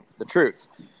learning the truth.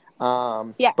 But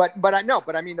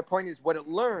I mean, the point is, what it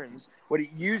learns, what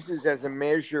it uses as a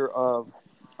measure of,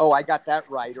 oh, I got that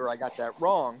right or I got that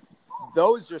wrong,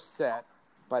 those are set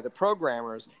by the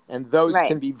programmers, and those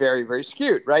can be very, very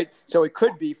skewed, right? So it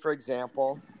could be, for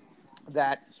example,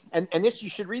 that, and this, you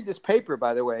should read this paper,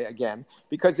 by the way, again,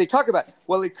 because they talk about,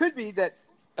 well, it could be that,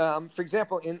 for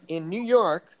example, in New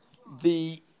York,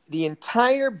 the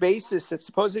entire basis that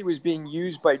supposedly was being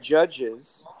used by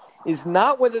judges is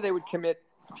not whether they would commit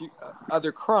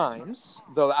other crimes,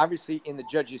 though obviously in the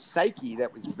judge's psyche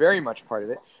that was very much part of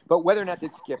it, but whether or not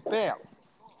they'd skip bail.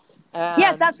 And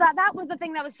yes, that was the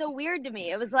thing that was so weird to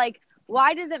me. It was like,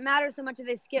 why does it matter so much if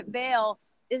they skip bail?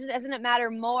 Doesn't it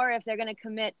matter more if they're going to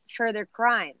commit further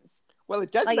crimes? Well,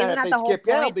 it does matter if they skip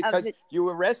bail, because you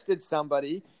arrested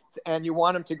somebody and you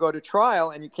want him to go to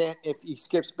trial, and you can't. If he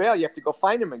skips bail, you have to go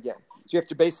find him again. So you have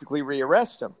to basically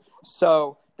rearrest him.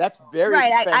 So that's very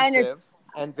expensive.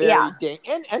 And very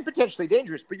and potentially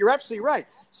dangerous, but you're absolutely right.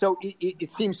 So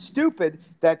it seems stupid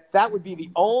that would be the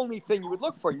only thing you would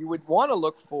look for. You would want to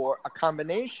look for a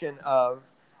combination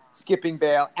of skipping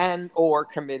bail and or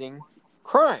committing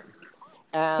crime.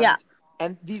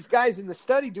 And these guys in the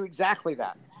study do exactly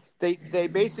that. They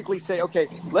basically say, okay,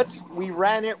 we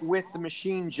ran it with the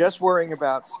machine just worrying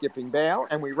about skipping bail,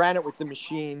 and we ran it with the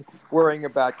machine worrying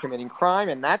about committing crime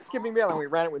and not skipping bail, and we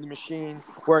ran it with the machine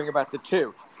worrying about the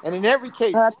two. And in every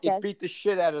case, it beat the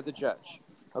shit out of the judge.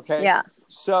 Okay. Yeah.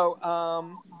 So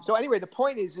anyway, the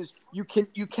point is you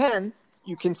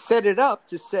can set it up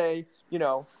to say,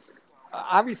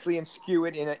 obviously, and skew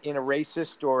it in a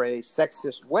racist or a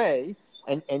sexist way,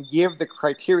 and give the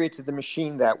criteria to the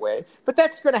machine that way. But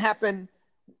that's going to happen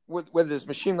whether there's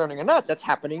machine learning or not. That's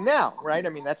happening now, right? I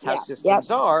mean, that's how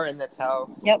systems are, and that's how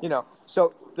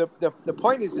So the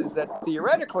point is that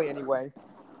theoretically, anyway,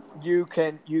 you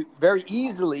very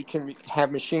easily can have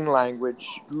machine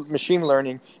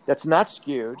learning that's not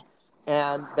skewed,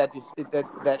 and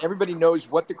that everybody knows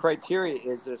what the criteria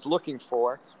is that it's looking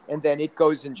for, and then it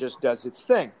goes and just does its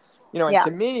thing. And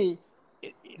to me,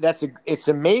 it's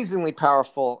amazingly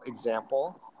powerful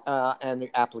example and the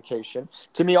application.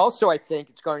 To me, also, I think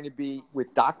it's going to be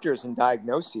with doctors and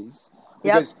diagnoses,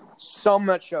 because so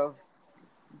much of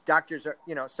doctors are,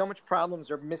 so much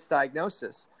problems are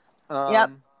misdiagnosis.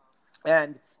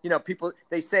 And, people,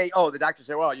 they say, the doctors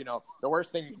say, well, the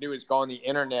worst thing you can do is go on the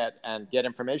internet and get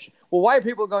information. Well, why are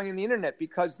people going on the internet?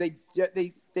 Because they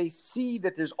see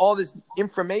that there's all this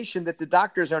information that the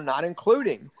doctors are not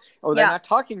including, or they're not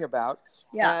talking about.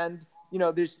 Yeah. And,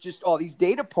 there's just all these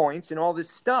data points and all this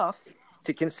stuff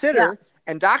to consider. Yeah.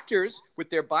 And doctors,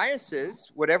 with their biases,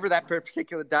 whatever that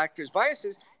particular doctor's bias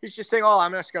is just saying,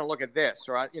 I'm just going to look at this,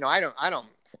 or I don't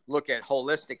look at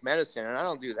holistic medicine, and I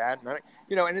don't do that, and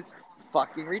and it's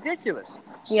fucking ridiculous.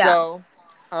 Yeah.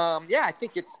 Yeah, I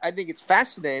think it's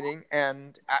fascinating,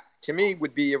 and to me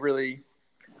would be a really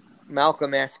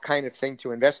Malcolm-esque kind of thing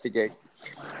to investigate.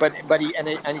 But he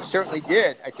certainly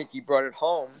did. I think he brought it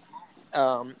home.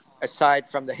 Aside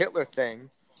from the Hitler thing,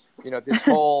 this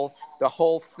whole the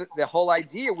whole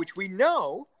idea, which we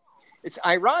know, it's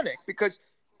ironic because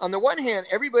on the one hand,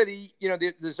 everybody,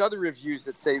 there's other reviews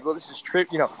that say, well, this is true.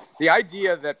 The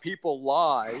idea that people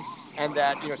lie and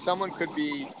that someone could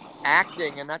be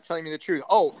acting and not telling me the truth.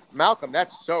 Oh, Malcolm,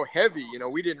 that's so heavy.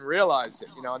 We didn't realize it.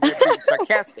 And they're being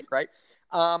sarcastic, right?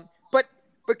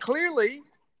 But clearly,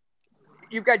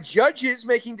 you've got judges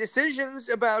making decisions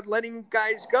about letting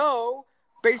guys go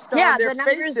based on their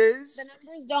faces. The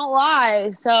numbers don't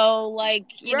lie. So,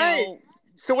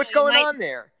 So what's going on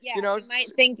there? Yeah, you might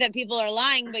think that people are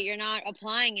lying, but you're not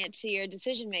applying it to your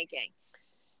decision making.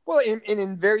 Well,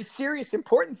 in very serious,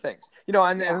 important things,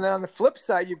 and then on the flip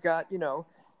side, you've got,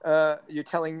 you're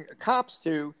telling cops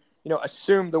to,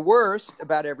 assume the worst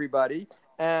about everybody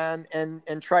and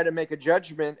try to make a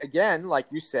judgment again, like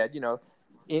you said,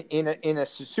 in a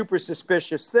super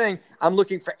suspicious thing. I'm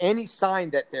looking for any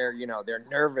sign that they're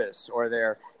nervous or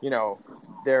they're not.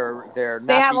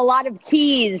 They have a lot of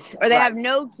keys, or they have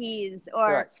no keys,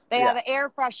 or they have an air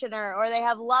freshener, or they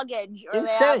have luggage, or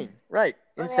insane. They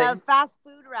have fast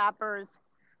food wrappers.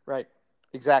 Right.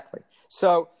 Exactly.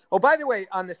 So, by the way,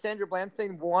 on the Sandra Bland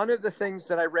thing, one of the things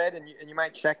that I read, and you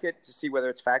might check it to see whether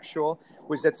it's factual,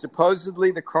 was that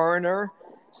supposedly the coroner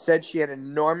said she had an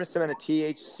enormous amount of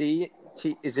THC.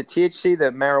 Is it THC,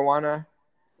 the marijuana?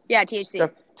 Yeah, THC.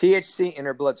 Stuff? THC in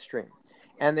her bloodstream.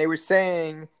 And they were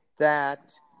saying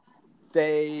that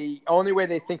only way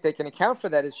they think they can account for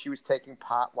that is she was taking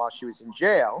pot while she was in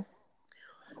jail,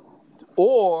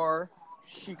 or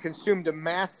she consumed a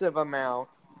massive amount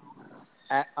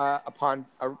upon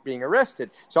being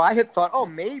arrested. So I had thought,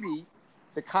 maybe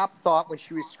the cop thought when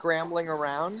she was scrambling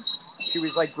around, she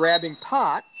was like grabbing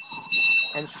pot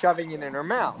and shoving it in her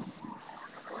mouth.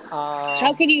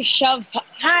 How can you shove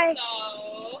Hi.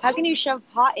 How can you shove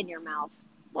pot in your mouth?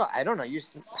 Well, I don't know. You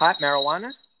pot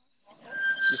marijuana?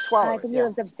 You swallow it. I think he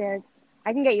lives upstairs.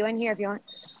 I can get you in here if you want.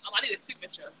 I need a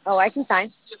signature. Oh, I can sign.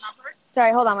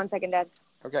 Sorry, hold on 1 second, Dad.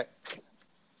 Okay.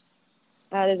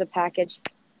 There's a package.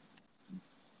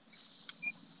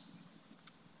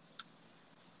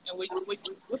 And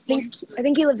I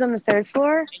think he lives on the 3rd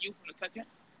floor. And you from the 2nd?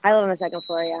 I live on the 2nd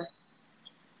floor, yeah.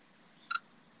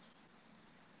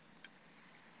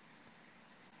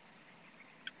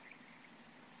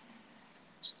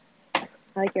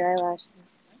 I like your eyelashes.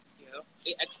 Yeah,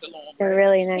 they're extra long. They're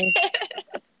really nice.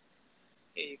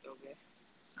 Here you go, babe.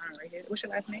 Sign right here. What's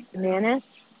your last name?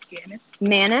 Manis.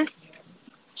 Manis.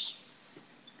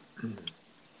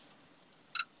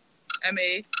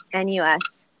 M-A. N-U-S.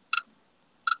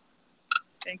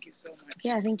 Thank you so much.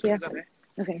 Yeah, thank you.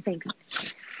 Okay, thanks.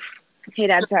 Hey,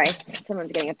 Dad, sorry.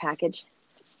 Someone's getting a package.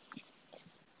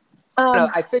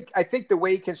 I think the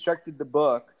way he constructed the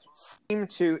book seemed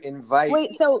to invite.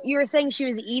 Wait, so you were saying she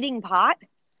was eating pot?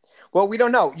 Well, we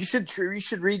don't know. You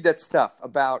should read that stuff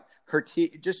about her.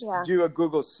 Do a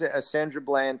Google Sandra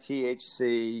Bland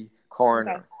THC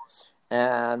coroner.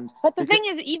 Okay. But the thing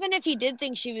is, even if he did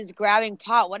think she was grabbing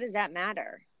pot, what does that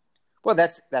matter? Well,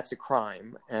 that's a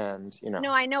crime, and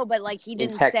No, I know, but he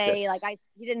didn't say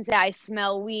he didn't say I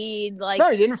smell weed.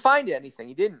 No, he didn't find anything.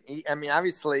 He didn't.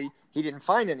 Obviously, he didn't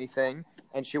find anything,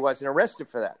 and she wasn't arrested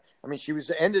for that. She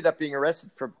ended up being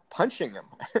arrested for punching him.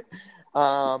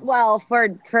 Well, for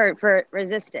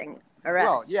resisting arrest.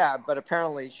 Well, yeah, but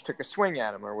apparently she took a swing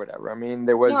at him or whatever.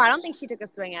 There was. No, I don't think she took a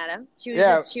swing at him. She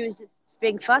was just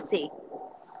big fussy.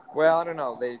 Well, I don't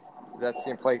know. That's the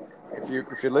implied. If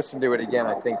you listen to it again,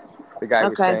 I think the guy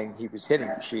was saying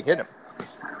she hit him.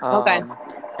 Okay.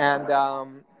 And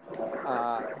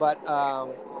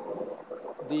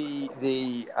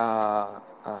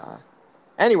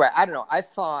anyway, I don't know. I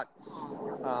thought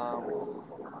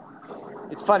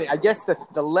it's funny. I guess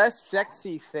the less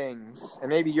sexy things, and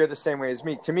maybe you're the same way as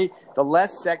me. To me, the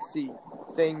less sexy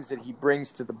things that he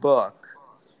brings to the book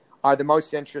are the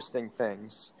most interesting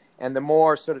things, and the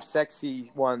more sort of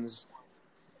sexy ones,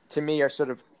 to me, are sort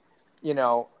of,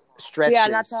 stretches. Yeah,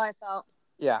 that's how I felt.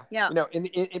 Yeah.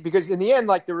 Because in the end,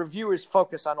 the reviewers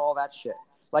focus on all that shit.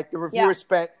 The reviewers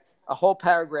spent a whole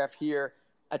paragraph here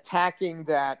attacking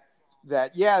that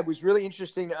it was really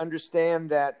interesting to understand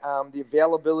that the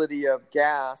availability of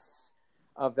gas,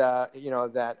 of the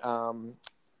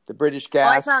British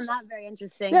gas. Oh, I found that very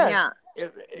interesting. Yeah.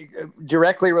 It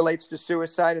directly relates to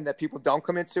suicide, and that people don't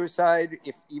commit suicide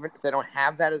even if they don't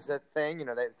have that as a thing.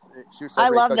 Suicide. I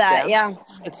love that. Down. Yeah,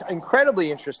 it's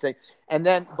incredibly interesting. And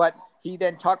then, but he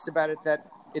then talks about it that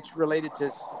it's related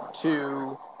to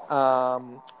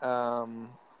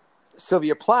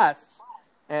Sylvia Plath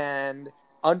and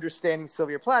understanding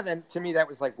Sylvia Plath. And to me, that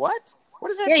was like, what? What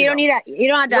does that? Yeah, you don't need that. You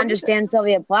don't have to understand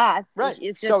Sylvia Plath. Right.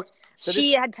 It's just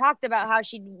she had talked about how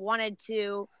she wanted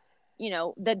to,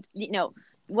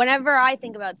 whenever I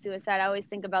think about suicide, I always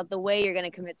think about the way you're going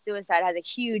to commit suicide has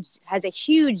a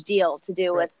huge deal to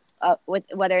do with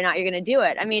whether or not you're going to do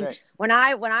it. I mean, when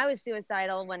I was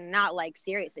suicidal, when not like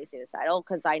seriously suicidal,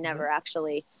 because I never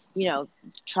actually,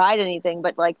 tried anything,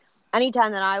 but like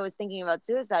anytime that I was thinking about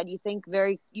suicide, you think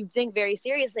very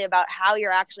seriously about how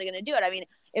you're actually going to do it. I mean,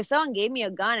 if someone gave me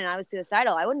a gun and I was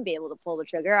suicidal, I wouldn't be able to pull the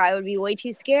trigger. I would be way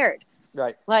too scared.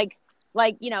 Right.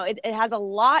 It has a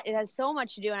lot. It has so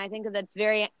much to do, and I think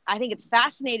it's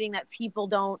fascinating that people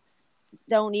don't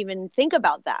even think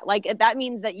about that. Like, that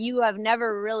means that you have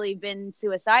never really been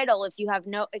suicidal if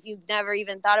you've never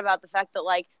even thought about the fact that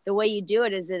like the way you do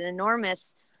it is an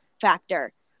enormous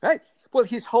factor. Right. Well,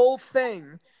 his whole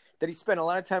thing that he spent a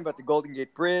lot of time about the Golden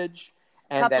Gate Bridge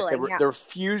and the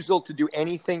refusal to do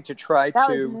anything to try that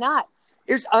was nuts.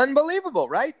 It's unbelievable,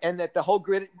 right? And that the whole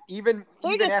grid, they're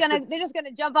just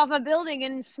gonna jump off a building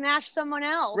and smash someone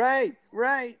else. Right.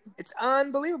 It's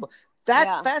unbelievable.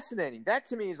 That's fascinating. That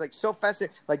to me is like so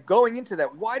fascinating. Like going into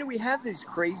that, why do we have these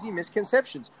crazy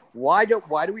misconceptions? Why do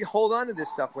we hold on to this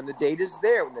stuff when the data's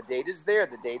there? When the data's there,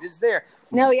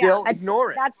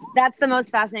 ignore it. That's the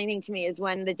most fascinating thing to me is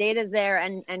when the data's there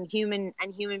and human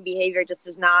behavior just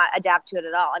does not adapt to it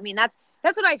at all. I mean, that's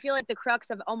what I feel like the crux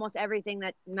of almost everything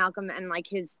that Malcolm and like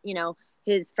his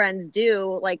friends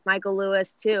do, like Michael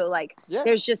Lewis too. Like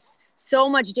there's just so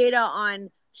much data on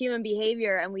human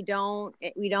behavior and we don't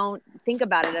think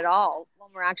about it at all when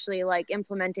we're actually like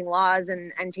implementing laws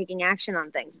and taking action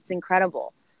on things. It's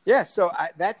incredible. Yeah. So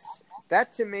that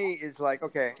to me is like,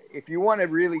 okay, if you want to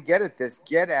really get at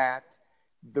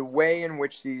the way in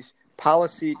which these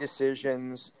policy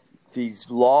decisions, these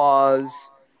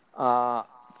laws, are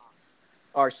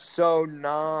so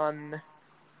non-factual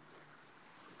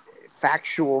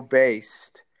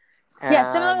based.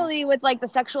 Yeah, similarly with like the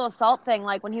sexual assault thing,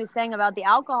 like when he was saying about the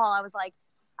alcohol, I was like,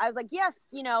 yes,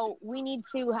 we need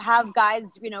to have guys,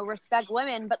 respect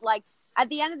women, but like at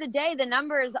the end of the day, the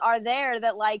numbers are there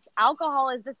that like alcohol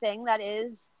is the thing that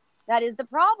is the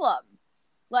problem.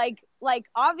 Like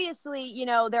obviously,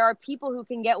 there are people who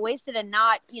can get wasted and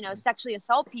not, sexually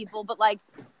assault people, but like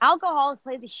alcohol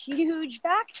plays a huge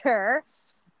factor.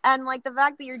 And like the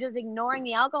fact that you're just ignoring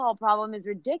the alcohol problem is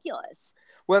ridiculous.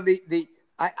 Well,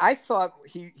 I thought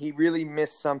he really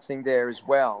missed something there as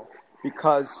well,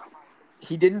 because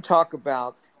he didn't talk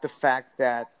about the fact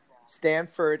that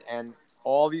Stanford and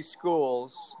all these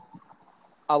schools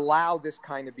allow this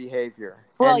kind of behavior.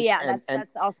 Well,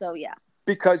 that's also.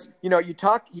 Because, he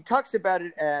talks about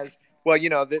it as, well,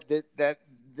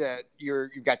 that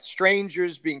you've got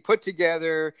strangers being put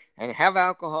together and have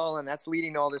alcohol, and that's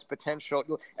leading to all this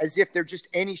potential, as if they're just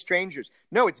any strangers.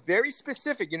 No, it's very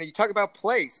specific. You talk about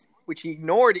place, which he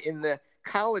ignored in the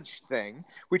college thing,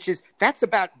 that's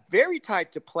about very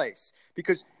tied to place,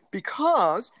 because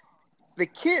the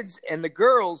kids and the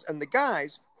girls and the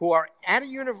guys who are at a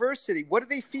university, what do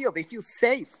they feel? They feel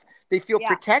safe. They feel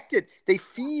protected. They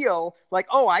feel like,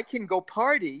 oh, I can go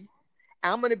party.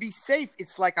 I'm going to be safe.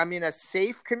 It's like I'm in a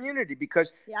safe community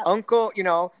because uncle,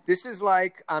 this is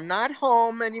like, I'm not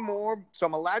home anymore. So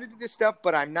I'm allowed to do this stuff,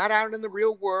 but I'm not out in the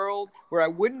real world where I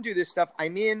wouldn't do this stuff.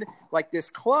 I'm in like this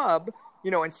club,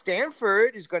 and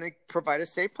Stanford is going to provide a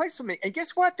safe place for me. And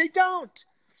guess what? They don't.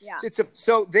 Yeah.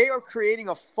 So they are creating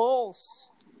a false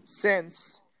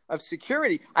sense of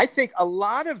security. I think a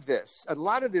lot of this,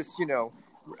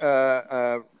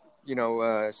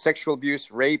 sexual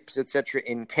abuse, rapes, etc.,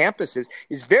 in campuses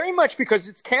is very much because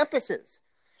it's campuses.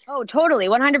 Oh, totally,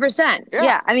 100%.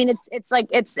 Yeah, I mean,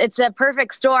 it's a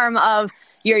perfect storm of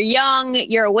you're young,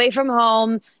 you're away from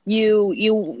home,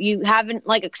 you haven't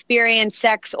like experienced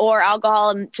sex or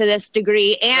alcohol to this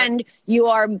degree, and you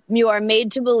are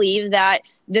made to believe that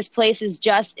this place is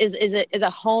a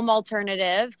home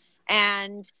alternative,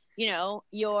 and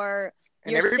you're.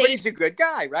 And everybody's a good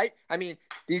guy, right? I mean,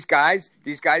 these guys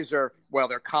are,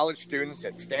 they're college students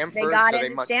at Stanford. They got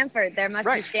into Stanford. There must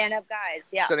be stand-up guys,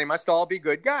 yeah. So they must all be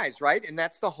good guys, right? And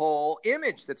that's the whole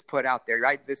image that's put out there,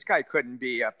 right? This guy couldn't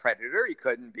be a predator. He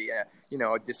couldn't be a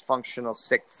dysfunctional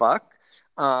sick fuck.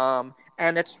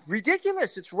 And it's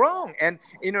ridiculous. It's wrong. And,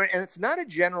 and it's not a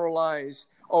generalized,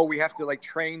 we have to like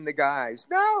train the guys.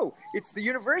 No, it's the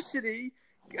university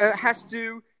has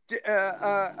to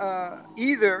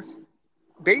either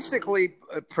basically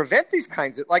prevent these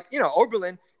kinds of, like,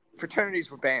 Oberlin,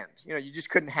 fraternities were banned. You just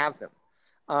couldn't have them.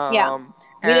 We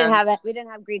didn't have it. We didn't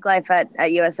have Greek life at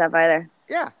USF either.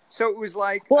 Yeah. So it was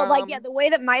like, the way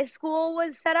that my school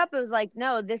was set up, it was like,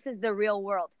 no, this is the real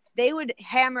world. They would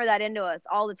hammer that into us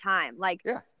all the time. Like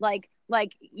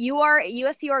you are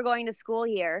going to school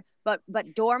here, but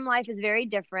dorm life is very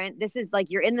different. This is like,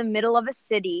 you're in the middle of a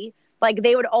city. Like,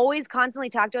 they would always constantly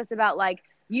talk to us about, like,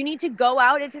 you need to go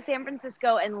out into San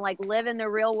Francisco and, like, live in the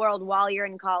real world while you're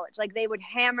in college. Like, they would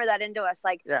hammer that into us.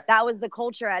 Like, that was the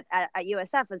culture at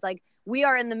USF, was like, we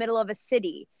are in the middle of a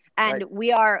city, and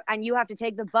and you have to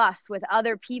take the bus with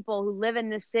other people who live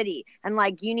in this city. And,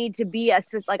 like, you need to be a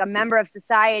member of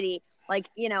society, like,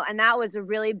 you know, and that was a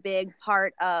really big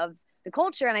part of the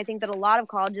culture. And I think that a lot of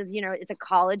colleges, you know, it's a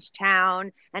college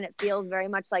town, and it feels very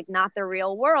much like not the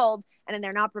real world. And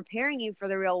they're not preparing you for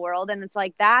the real world. And it's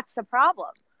like, that's the problem.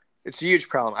 It's a huge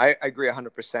problem. I agree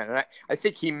 100%. And I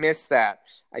think he missed that.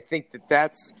 I think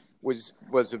that was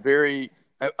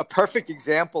a perfect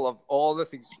example of all the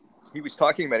things he was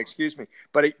talking about, excuse me.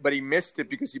 But he missed it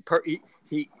because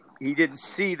he didn't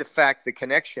see the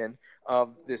connection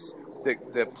of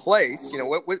the place. You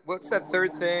know, what's that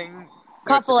third thing?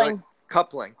 Coupling.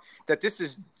 Coupling. That this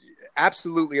is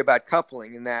absolutely about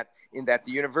coupling, in that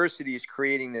the university is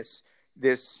creating this,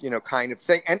 you know, kind of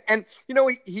thing. And you know,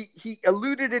 he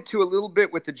alluded it to a little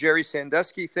bit with the Jerry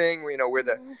Sandusky thing, you know, where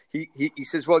he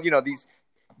says, well, you know,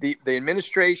 the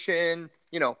administration,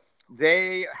 you know,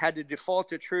 they had to default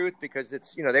to truth because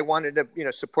it's, you know, they wanted to, you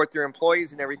know, support their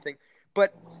employees and everything.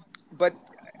 But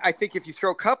I think if you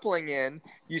throw coupling in,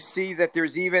 you see that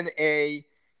there's even a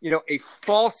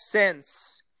false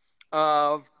sense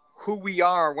of who we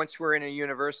are once we're in a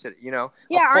university, you know.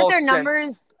 Yeah, aren't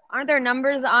there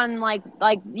numbers on like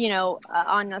you know,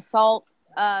 on assault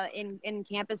in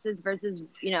campuses versus,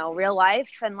 you know, real life,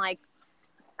 and like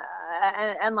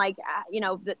you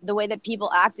know, the way that people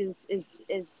act is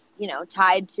you know,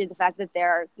 tied to the fact that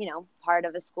they're, you know, part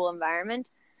of a school environment?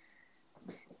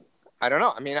 I don't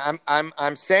know. I mean,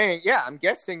 I'm saying, yeah, I'm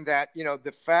guessing that, you know,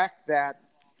 the fact that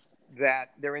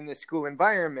they're in the school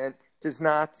environment does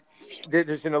not,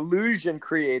 there's an illusion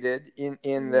created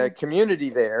in the community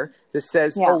there that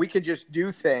says, oh, we can just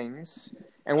do things,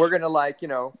 and we're going to, like, you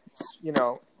know,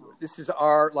 this is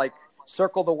our, like,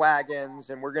 circle the wagons,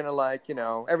 and we're going to, like, you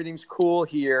know, everything's cool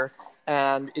here.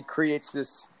 And it creates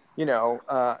this, you know,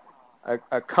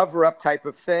 a cover up type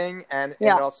of thing. And it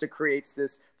also creates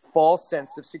this false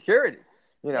sense of security.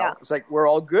 You know, it's like, we're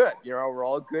all good, you know, we're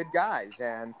all good guys.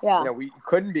 And, you know, you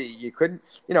couldn't,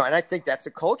 you know, and I think that's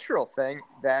a cultural thing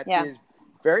that is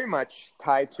very much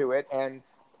tied to it. And,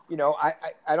 you know,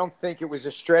 I don't think it was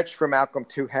a stretch for Malcolm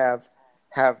to have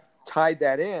tied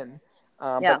that in.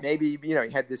 But maybe, you know,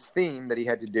 he had this theme that he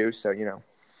had to do. So, you know,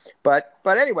 but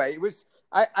anyway, it was,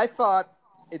 I thought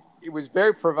it was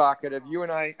very provocative. You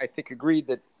and I think, agreed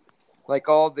that, like,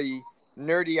 all the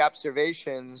nerdy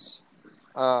observations,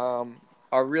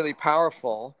 are really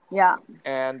powerful. Yeah.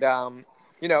 And,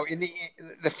 you know, in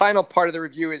the final part of the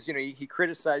review is, you know, he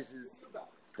criticizes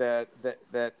the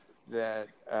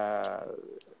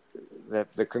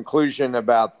conclusion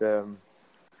about the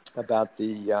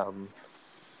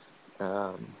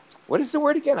what is the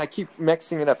word again? I keep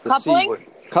mixing it up. The coupling? C word.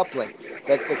 Coupling.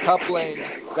 That the coupling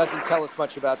doesn't tell us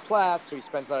much about Plath, so he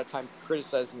spends a lot of time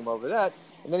criticizing him over that.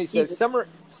 And then he says,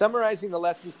 summarizing the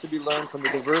lessons to be learned from the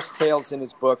diverse tales in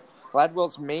his book,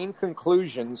 Gladwell's main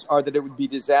conclusions are that it would be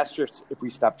disastrous if we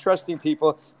stop trusting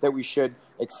people, that we should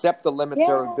accept the limits of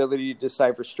our ability to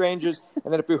decipher strangers,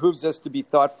 and that it behooves us to be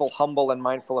thoughtful, humble, and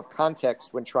mindful of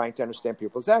context when trying to understand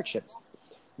people's actions.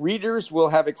 Readers will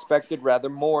have expected rather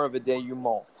more of a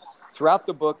denouement. Throughout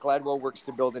the book, Gladwell works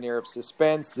to build an air of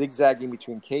suspense, zigzagging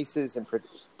between cases and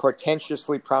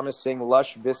portentously promising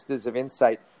lush vistas of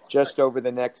insight just over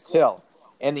the next hill,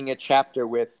 ending a chapter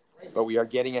with, but we are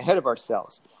getting ahead of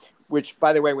ourselves. Which,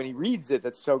 by the way, when he reads it,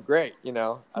 that's so great. You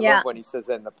know, I love when he says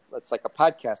that. It's like a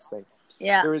podcast thing.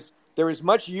 Yeah. There is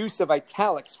much use of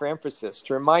italics for emphasis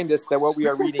to remind us that what we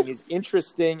are reading is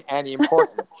interesting and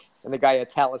important. And the guy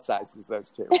italicizes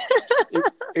those two.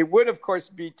 It would, of course,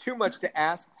 be too much to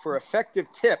ask for effective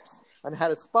tips on how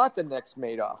to spot the next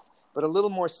Madoff, but a little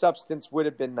more substance would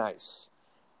have been nice.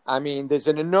 I mean, there's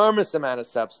an enormous amount of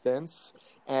substance,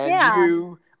 and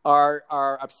you are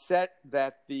upset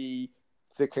that the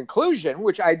conclusion,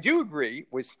 which I do agree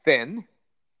was thin.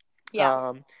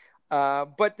 Yeah.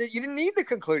 But you didn't need the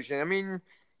conclusion. I mean,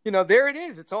 you know, there it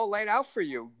is. It's all laid out for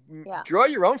you. Yeah. Draw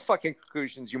your own fucking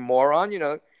conclusions, you moron. You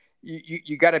know,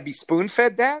 you got to be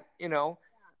spoon-fed that, you know.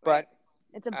 But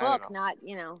it's a book, not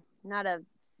a.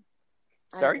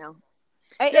 Sorry. I don't know.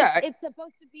 It's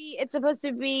supposed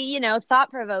to be, you know,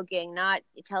 thought-provoking, not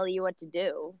tell you what to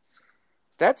do.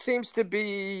 That seems to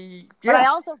be. Yeah. But I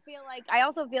also feel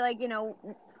like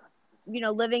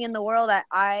living in the world,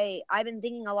 I've been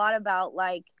thinking a lot about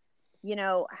like,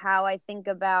 how I think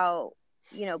about,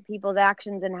 people's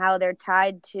actions and how they're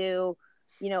tied to,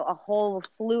 a whole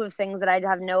slew of things that I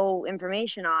have no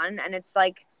information on, and it's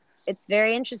like, it's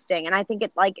very interesting, and I think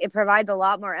it provides a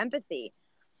lot more empathy.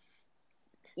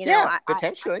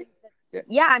 Potentially.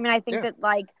 I think that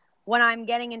like when I'm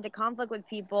getting into conflict with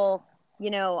people,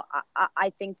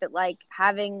 I think that like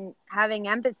having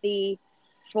empathy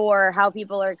for how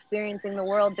people are experiencing the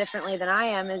world differently than I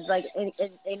am is like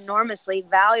enormously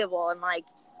valuable, and like,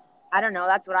 I don't know,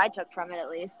 that's what I took from it at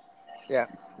least. Yeah.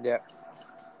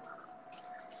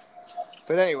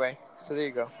 But anyway, so there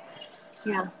you go.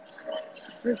 Yeah,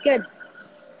 it was good.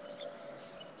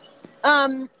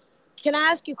 Can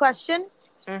I ask you a question?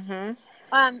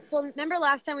 Mm-hmm. So remember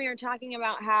last time we were talking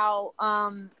about how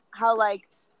like,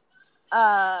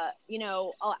 I'm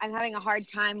having a hard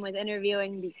time with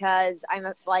interviewing because I'm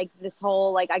like this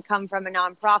whole, like, I come from a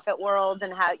nonprofit world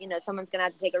and how, someone's going to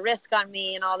have to take a risk on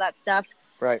me and all that stuff.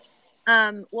 Right.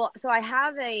 Well, so I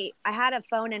had a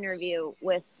phone interview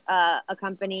with a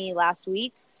company last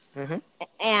week, mm-hmm.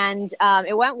 and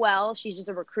it went well. She's just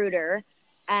a recruiter.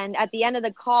 And at the end of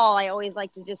the call, I always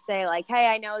like to just say like, hey,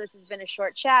 I know this has been a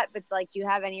short chat, but like, do you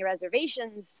have any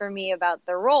reservations for me about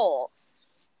the role?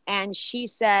 And she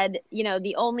said,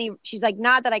 she's like,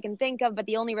 not that I can think of, but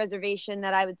the only reservation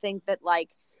that I would think that like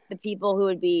the people who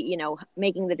would be,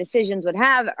 making the decisions would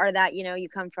have are that, you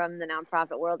come from the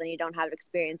nonprofit world and you don't have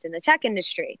experience in the tech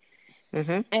industry.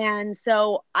 Mm-hmm. And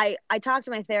so I talked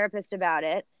to my therapist about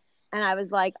it, and I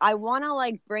was like, I want to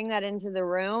like bring that into the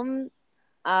room.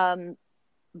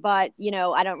 But,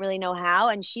 I don't really know how.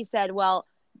 And she said, well,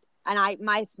 and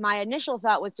my initial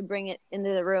thought was to bring it into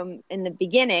the room in the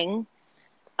beginning.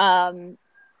 And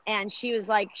she was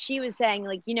saying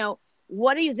like,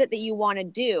 what is it that you want to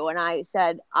do? And I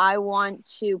said, I want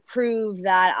to prove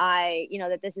that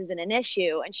that this isn't an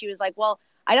issue. And she was like, well,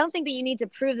 I don't think that you need to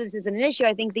prove this is an issue.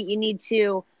 I think that you need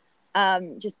to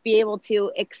just be able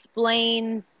to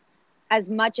explain as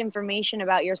much information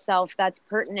about yourself that's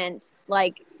pertinent,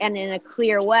 like, and in a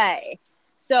clear way.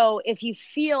 So if you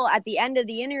feel at the end of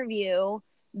the interview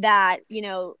that,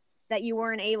 that you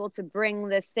weren't able to bring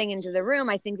this thing into the room,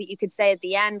 I think that you could say at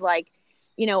the end, like,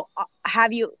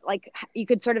 have you, like, you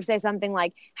could sort of say something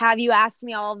like, have you asked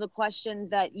me all of the questions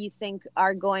that you think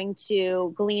are going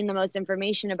to glean the most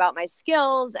information about my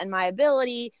skills and my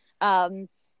ability?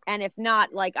 And if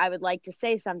not, like, I would like to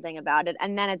say something about it.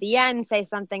 And then at the end, say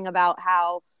something about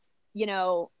how,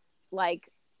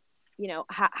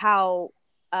 how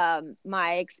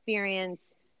my experience,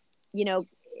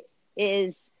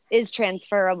 is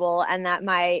transferable, and that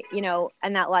my,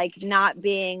 and that like not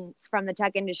being from the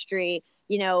tech industry,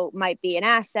 might be an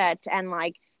asset, and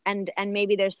like, and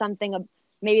maybe there's something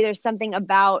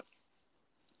about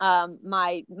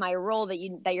my role that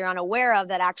you're unaware of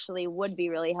that actually would be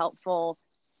really helpful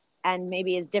and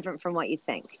maybe is different from what you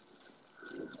think.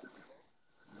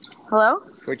 Hello?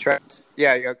 Can we try?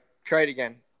 Yeah, try it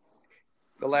again.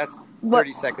 The last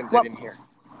 30 seconds I didn't hear.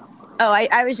 Oh,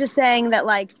 I was just saying that,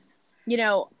 like,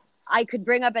 I could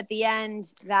bring up at the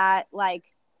end that, like,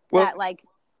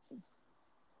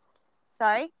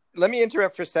 sorry? Let me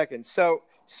interrupt for a second. So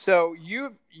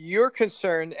you're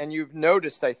concerned, and you've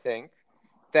noticed, I think,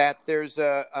 that there's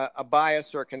a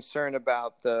bias or a concern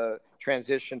about the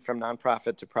transition from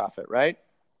nonprofit to profit, right?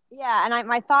 Yeah, and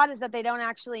my thought is that they don't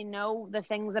actually know the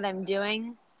things that I'm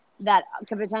doing that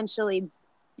could potentially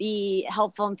be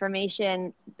helpful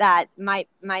information that might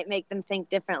make them think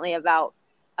differently about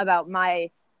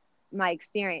my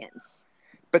experience.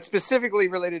 But specifically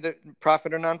related to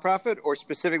profit or nonprofit, or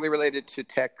specifically related to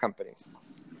tech companies?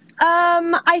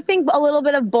 I think a little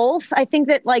bit of both. I think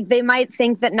that, like, they might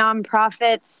think that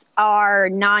nonprofits are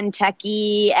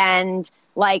non-techy and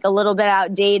like a little bit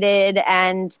outdated,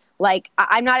 and like,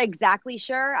 I'm not exactly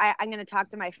sure. I'm going to talk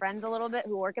to my friends a little bit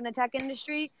who work in the tech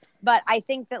industry, but I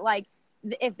think that, like,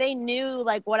 if they knew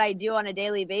like what I do on a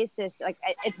daily basis, like,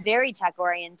 it's very tech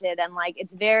oriented, and like,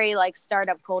 it's very like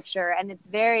startup culture, and it's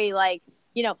very like,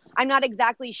 I'm not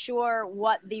exactly sure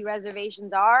what the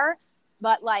reservations are,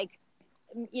 but like,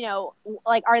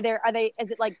 like, is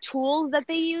it like tools that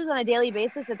they use on a daily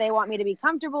basis that they want me to be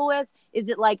comfortable with? Is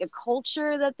it like a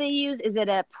culture that they use? Is it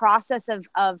a process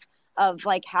of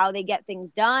like how they get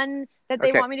things done that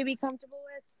they want me to be comfortable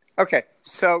with? Okay.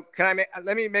 So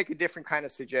let me make a different kind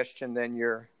of suggestion than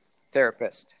your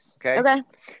therapist. Okay. Okay.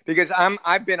 Because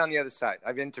I've been on the other side.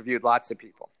 I've interviewed lots of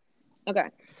people. Okay.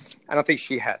 I don't think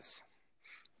she has,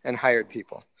 and hired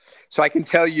people. So I can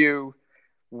tell you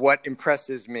what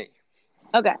impresses me.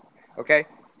 Okay. Okay.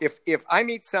 If I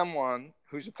meet someone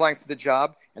who's applying for the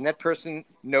job and that person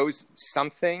knows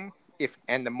something,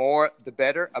 and the more the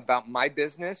better about my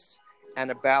business and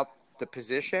about the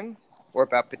position or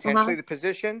about potentially the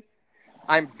position,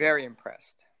 I'm very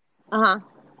impressed.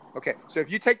 Okay. So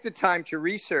if you take the time to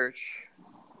research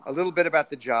a little bit about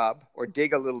the job or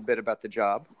dig a little bit about the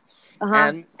job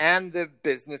and the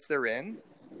business they're in,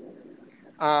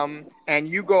 and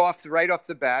you go right off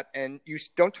the bat and you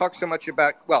don't talk so much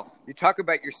about, you talk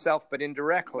about yourself, but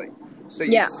indirectly. So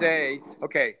you say,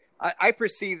 okay, I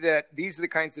perceive that these are the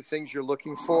kinds of things you're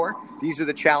looking for. These are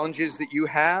the challenges that you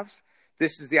have.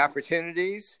 This is the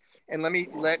opportunities. And let me,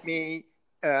 correct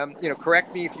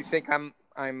me if you think I'm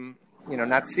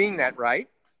not seeing that right.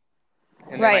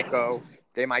 And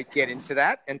they might get into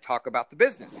that and talk about the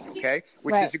business. Okay.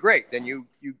 Which is great. Then you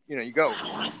go,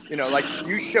 like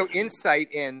you show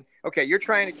insight in, okay, you're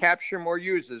trying to capture more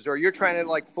users, or you're trying to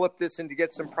like flip this and to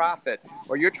get some profit,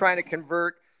 or you're trying to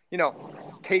convert,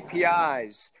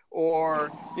 KPIs, or,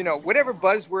 whatever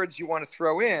buzzwords you want to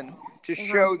throw in to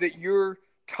show that you're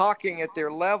talking at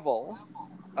their level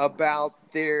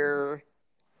about their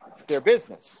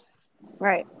business.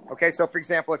 Right. Okay. So for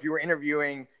example, if you were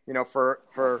interviewing,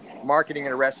 for marketing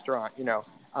in a restaurant,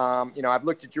 I've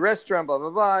looked at your restaurant, blah, blah,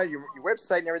 blah, your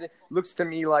website and everything. Looks to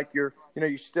me like you're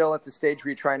still at the stage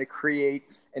where you're trying to create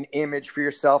an image for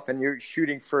yourself and you're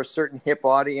shooting for a certain hip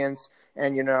audience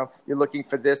and, you're looking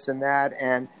for this and that.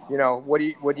 And, you're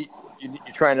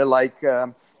trying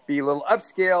to be a little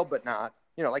upscale, but not,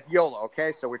 like YOLO.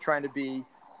 Okay. So we're trying to be,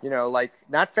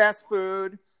 not fast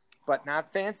food, but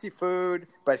not fancy food,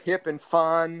 but hip and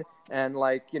fun. And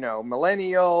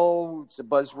millennial, it's a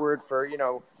buzzword for,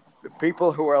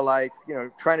 people who are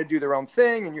trying to do their own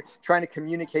thing, and you're trying to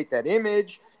communicate that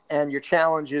image. And your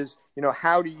challenge is,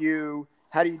 how do you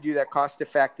do that cost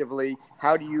effectively?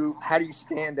 How do you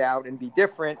stand out and be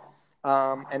different,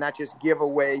 and not just give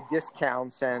away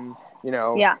discounts and,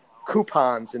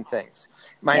 coupons and things.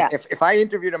 If I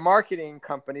interviewed a marketing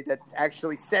company that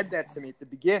actually said that to me at the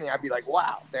beginning, I'd be like,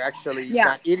 wow, they're actually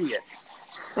not idiots.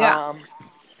 Yeah.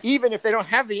 Even if they don't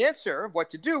have the answer of what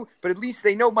to do, but at least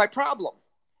they know my problem.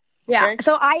 Yeah. Okay?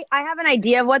 So I have an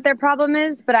idea of what their problem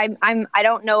is, but I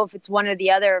don't know if it's one or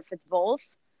the other, if it's both.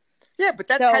 Yeah, but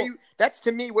that's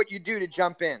to me what you do to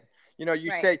jump in.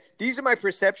 You say, these are my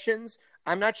perceptions.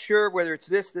 I'm not sure whether it's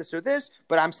this, or this,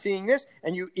 but I'm seeing this,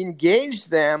 and you engage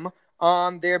them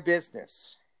on their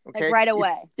business. Okay. Like right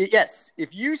away. Yes.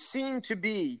 If you seem to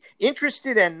be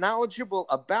interested and knowledgeable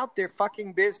about their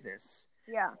fucking business.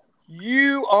 Yeah.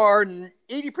 You are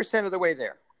 80% of the way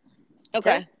there.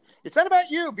 Okay. It's not about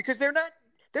you, because they're not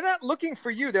looking for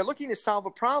you. They're looking to solve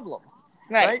a problem.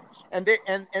 Right. And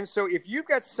so if you've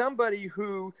got somebody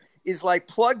who is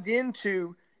plugged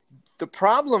into the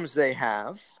problems they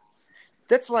have,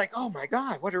 that's oh my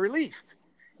God, what a relief.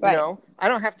 Right. I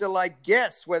don't have to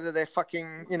guess whether they're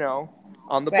fucking,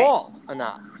 on the ball or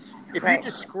not. If you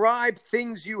describe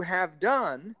things you have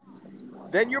done,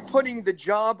 then you're putting the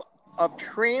job of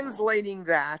translating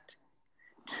that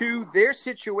to their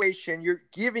situation. You're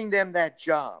giving them that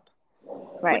job,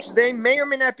 which they may or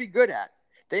may not be good at.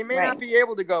 They may not be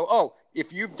able to go, oh,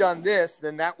 if you've done this,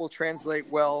 then that will translate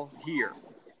well here.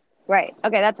 Right.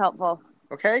 Okay. That's helpful.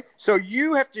 Okay. So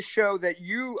you have to show that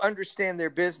you understand their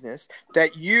business,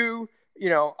 that you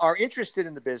are interested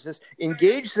in the business,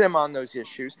 engage them on those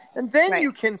issues. And then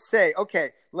you can say,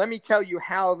 okay, let me tell you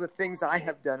how the things I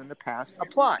have done in the past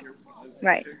apply.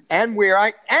 Right. And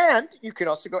you can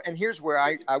also go, and here's where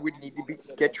I would need to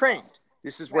get trained.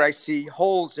 This is where I see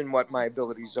holes in what my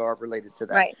abilities are related to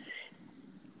that. Right.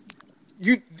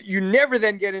 You never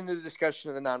then get into the discussion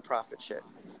of the nonprofit shit,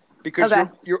 because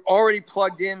you're already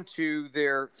plugged into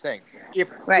their thing.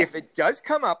 If it does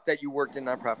come up that you worked in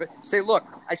nonprofit, say, look,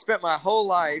 I spent my whole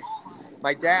life,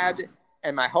 my dad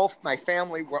and my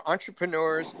family were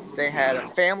entrepreneurs. They had a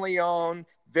family-owned,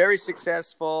 very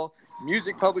successful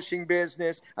music publishing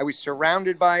business. I was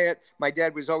surrounded by it. My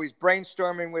dad was always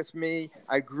brainstorming with me.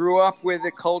 I grew up with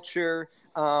the culture.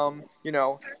 I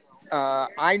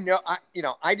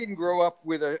didn't grow up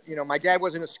with my dad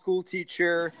wasn't a school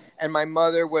teacher and my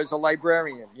mother was a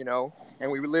librarian,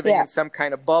 and we were living in some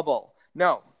kind of bubble.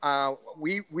 No,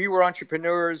 we were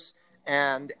entrepreneurs,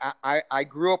 and I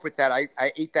grew up with that. I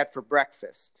ate that for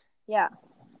breakfast. Yeah.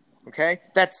 Okay.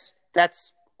 That's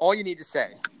all you need to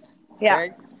say. Yeah.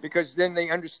 Okay? Because then they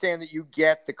understand that you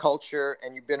get the culture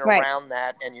and you've been around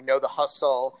that and you know the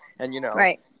hustle and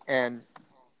and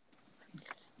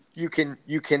you can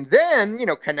then,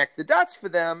 connect the dots for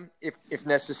them if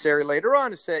necessary later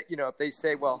on to say, if they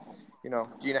say, well, do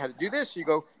you know how to do this? You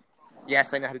go,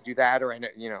 yes, I know how to do that, or I know,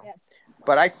 Yes.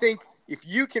 But I think if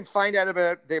you can find out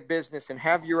about their business and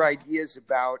have your ideas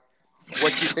about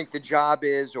what you think the job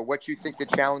is or what you think the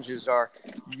challenges are,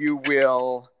 you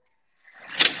will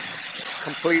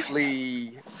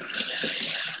completely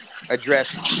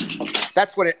address.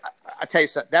 That's what I tell you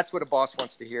something. That's what a boss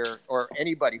wants to hear, or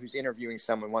anybody who's interviewing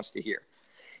someone wants to hear.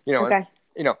 Okay.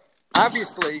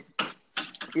 Obviously,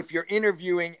 if you're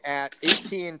interviewing at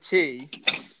AT&T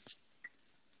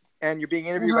and you're being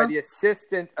interviewed by the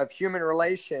assistant of human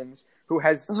relations who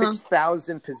has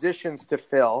 6,000 positions to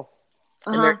fill,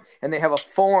 and they have a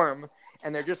form,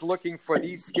 and they're just looking for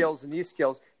these skills and these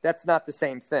skills, that's not the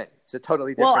same thing. It's a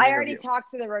totally different interview. Well, I already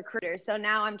talked to the recruiter, so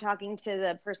now I'm talking to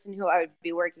the person who I would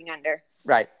be working under.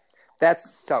 Right.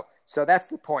 So that's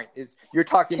the point, is you're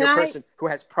talking to a person who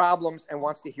has problems and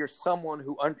wants to hear someone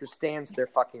who understands their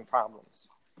fucking problems.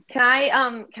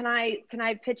 Can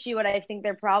I pitch you what I think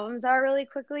their problems are really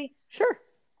quickly? Sure.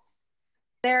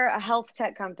 They're a health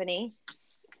tech company,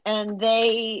 and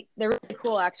they're really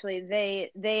cool actually.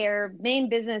 Their main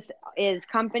business is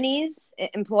companies,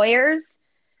 employers,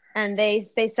 and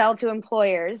they sell to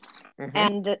employers,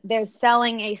 and they're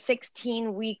selling a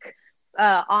 16-week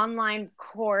online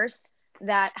course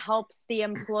that helps the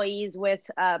employees with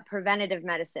preventative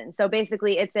medicine. So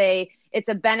basically it's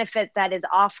a benefit that is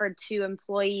offered to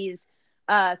employees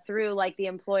through like the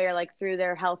employer, like through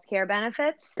their healthcare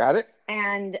benefits. Got it.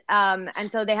 And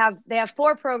so they have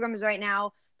 4 programs right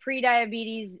now: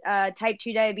 pre-diabetes, type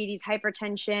 2 diabetes,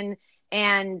 hypertension,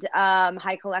 and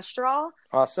high cholesterol.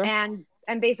 Awesome.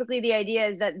 And basically the idea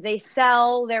is that they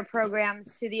sell their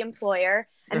programs to the employer,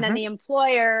 and then the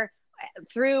employer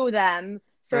through them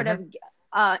sort of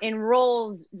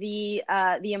enrolls the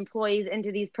employees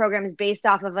into these programs based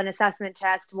off of an assessment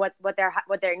test, what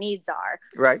their needs are.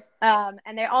 Right.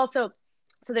 And they also,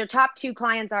 so their top 2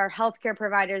 clients are healthcare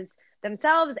providers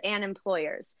themselves and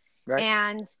employers. Right.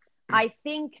 And I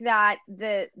think that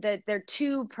their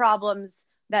 2 problems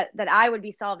that I would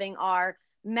be solving are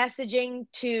messaging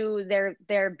to their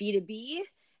B2B,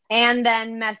 and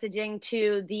then messaging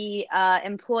to the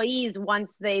employees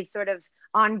once they've sort of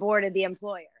onboarded the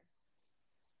employer.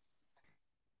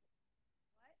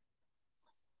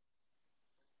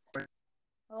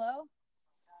 Hello?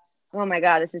 Oh my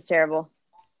God, this is terrible.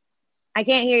 I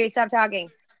can't hear you. Stop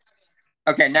talking.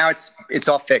 Okay, now it's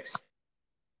all fixed.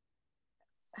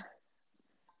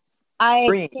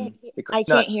 I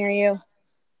can't hear you.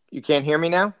 You can't hear me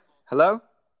now? Hello?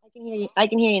 I can hear you. I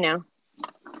can hear you now.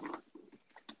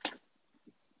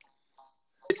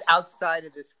 It's outside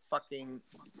of this fucking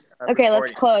okay, recording.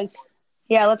 Let's close.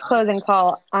 Yeah, let's close and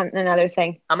call on another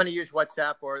thing. I'm going to use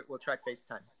WhatsApp, or we'll try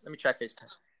FaceTime. Let me try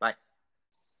FaceTime. Bye.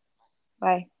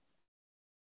 Bye.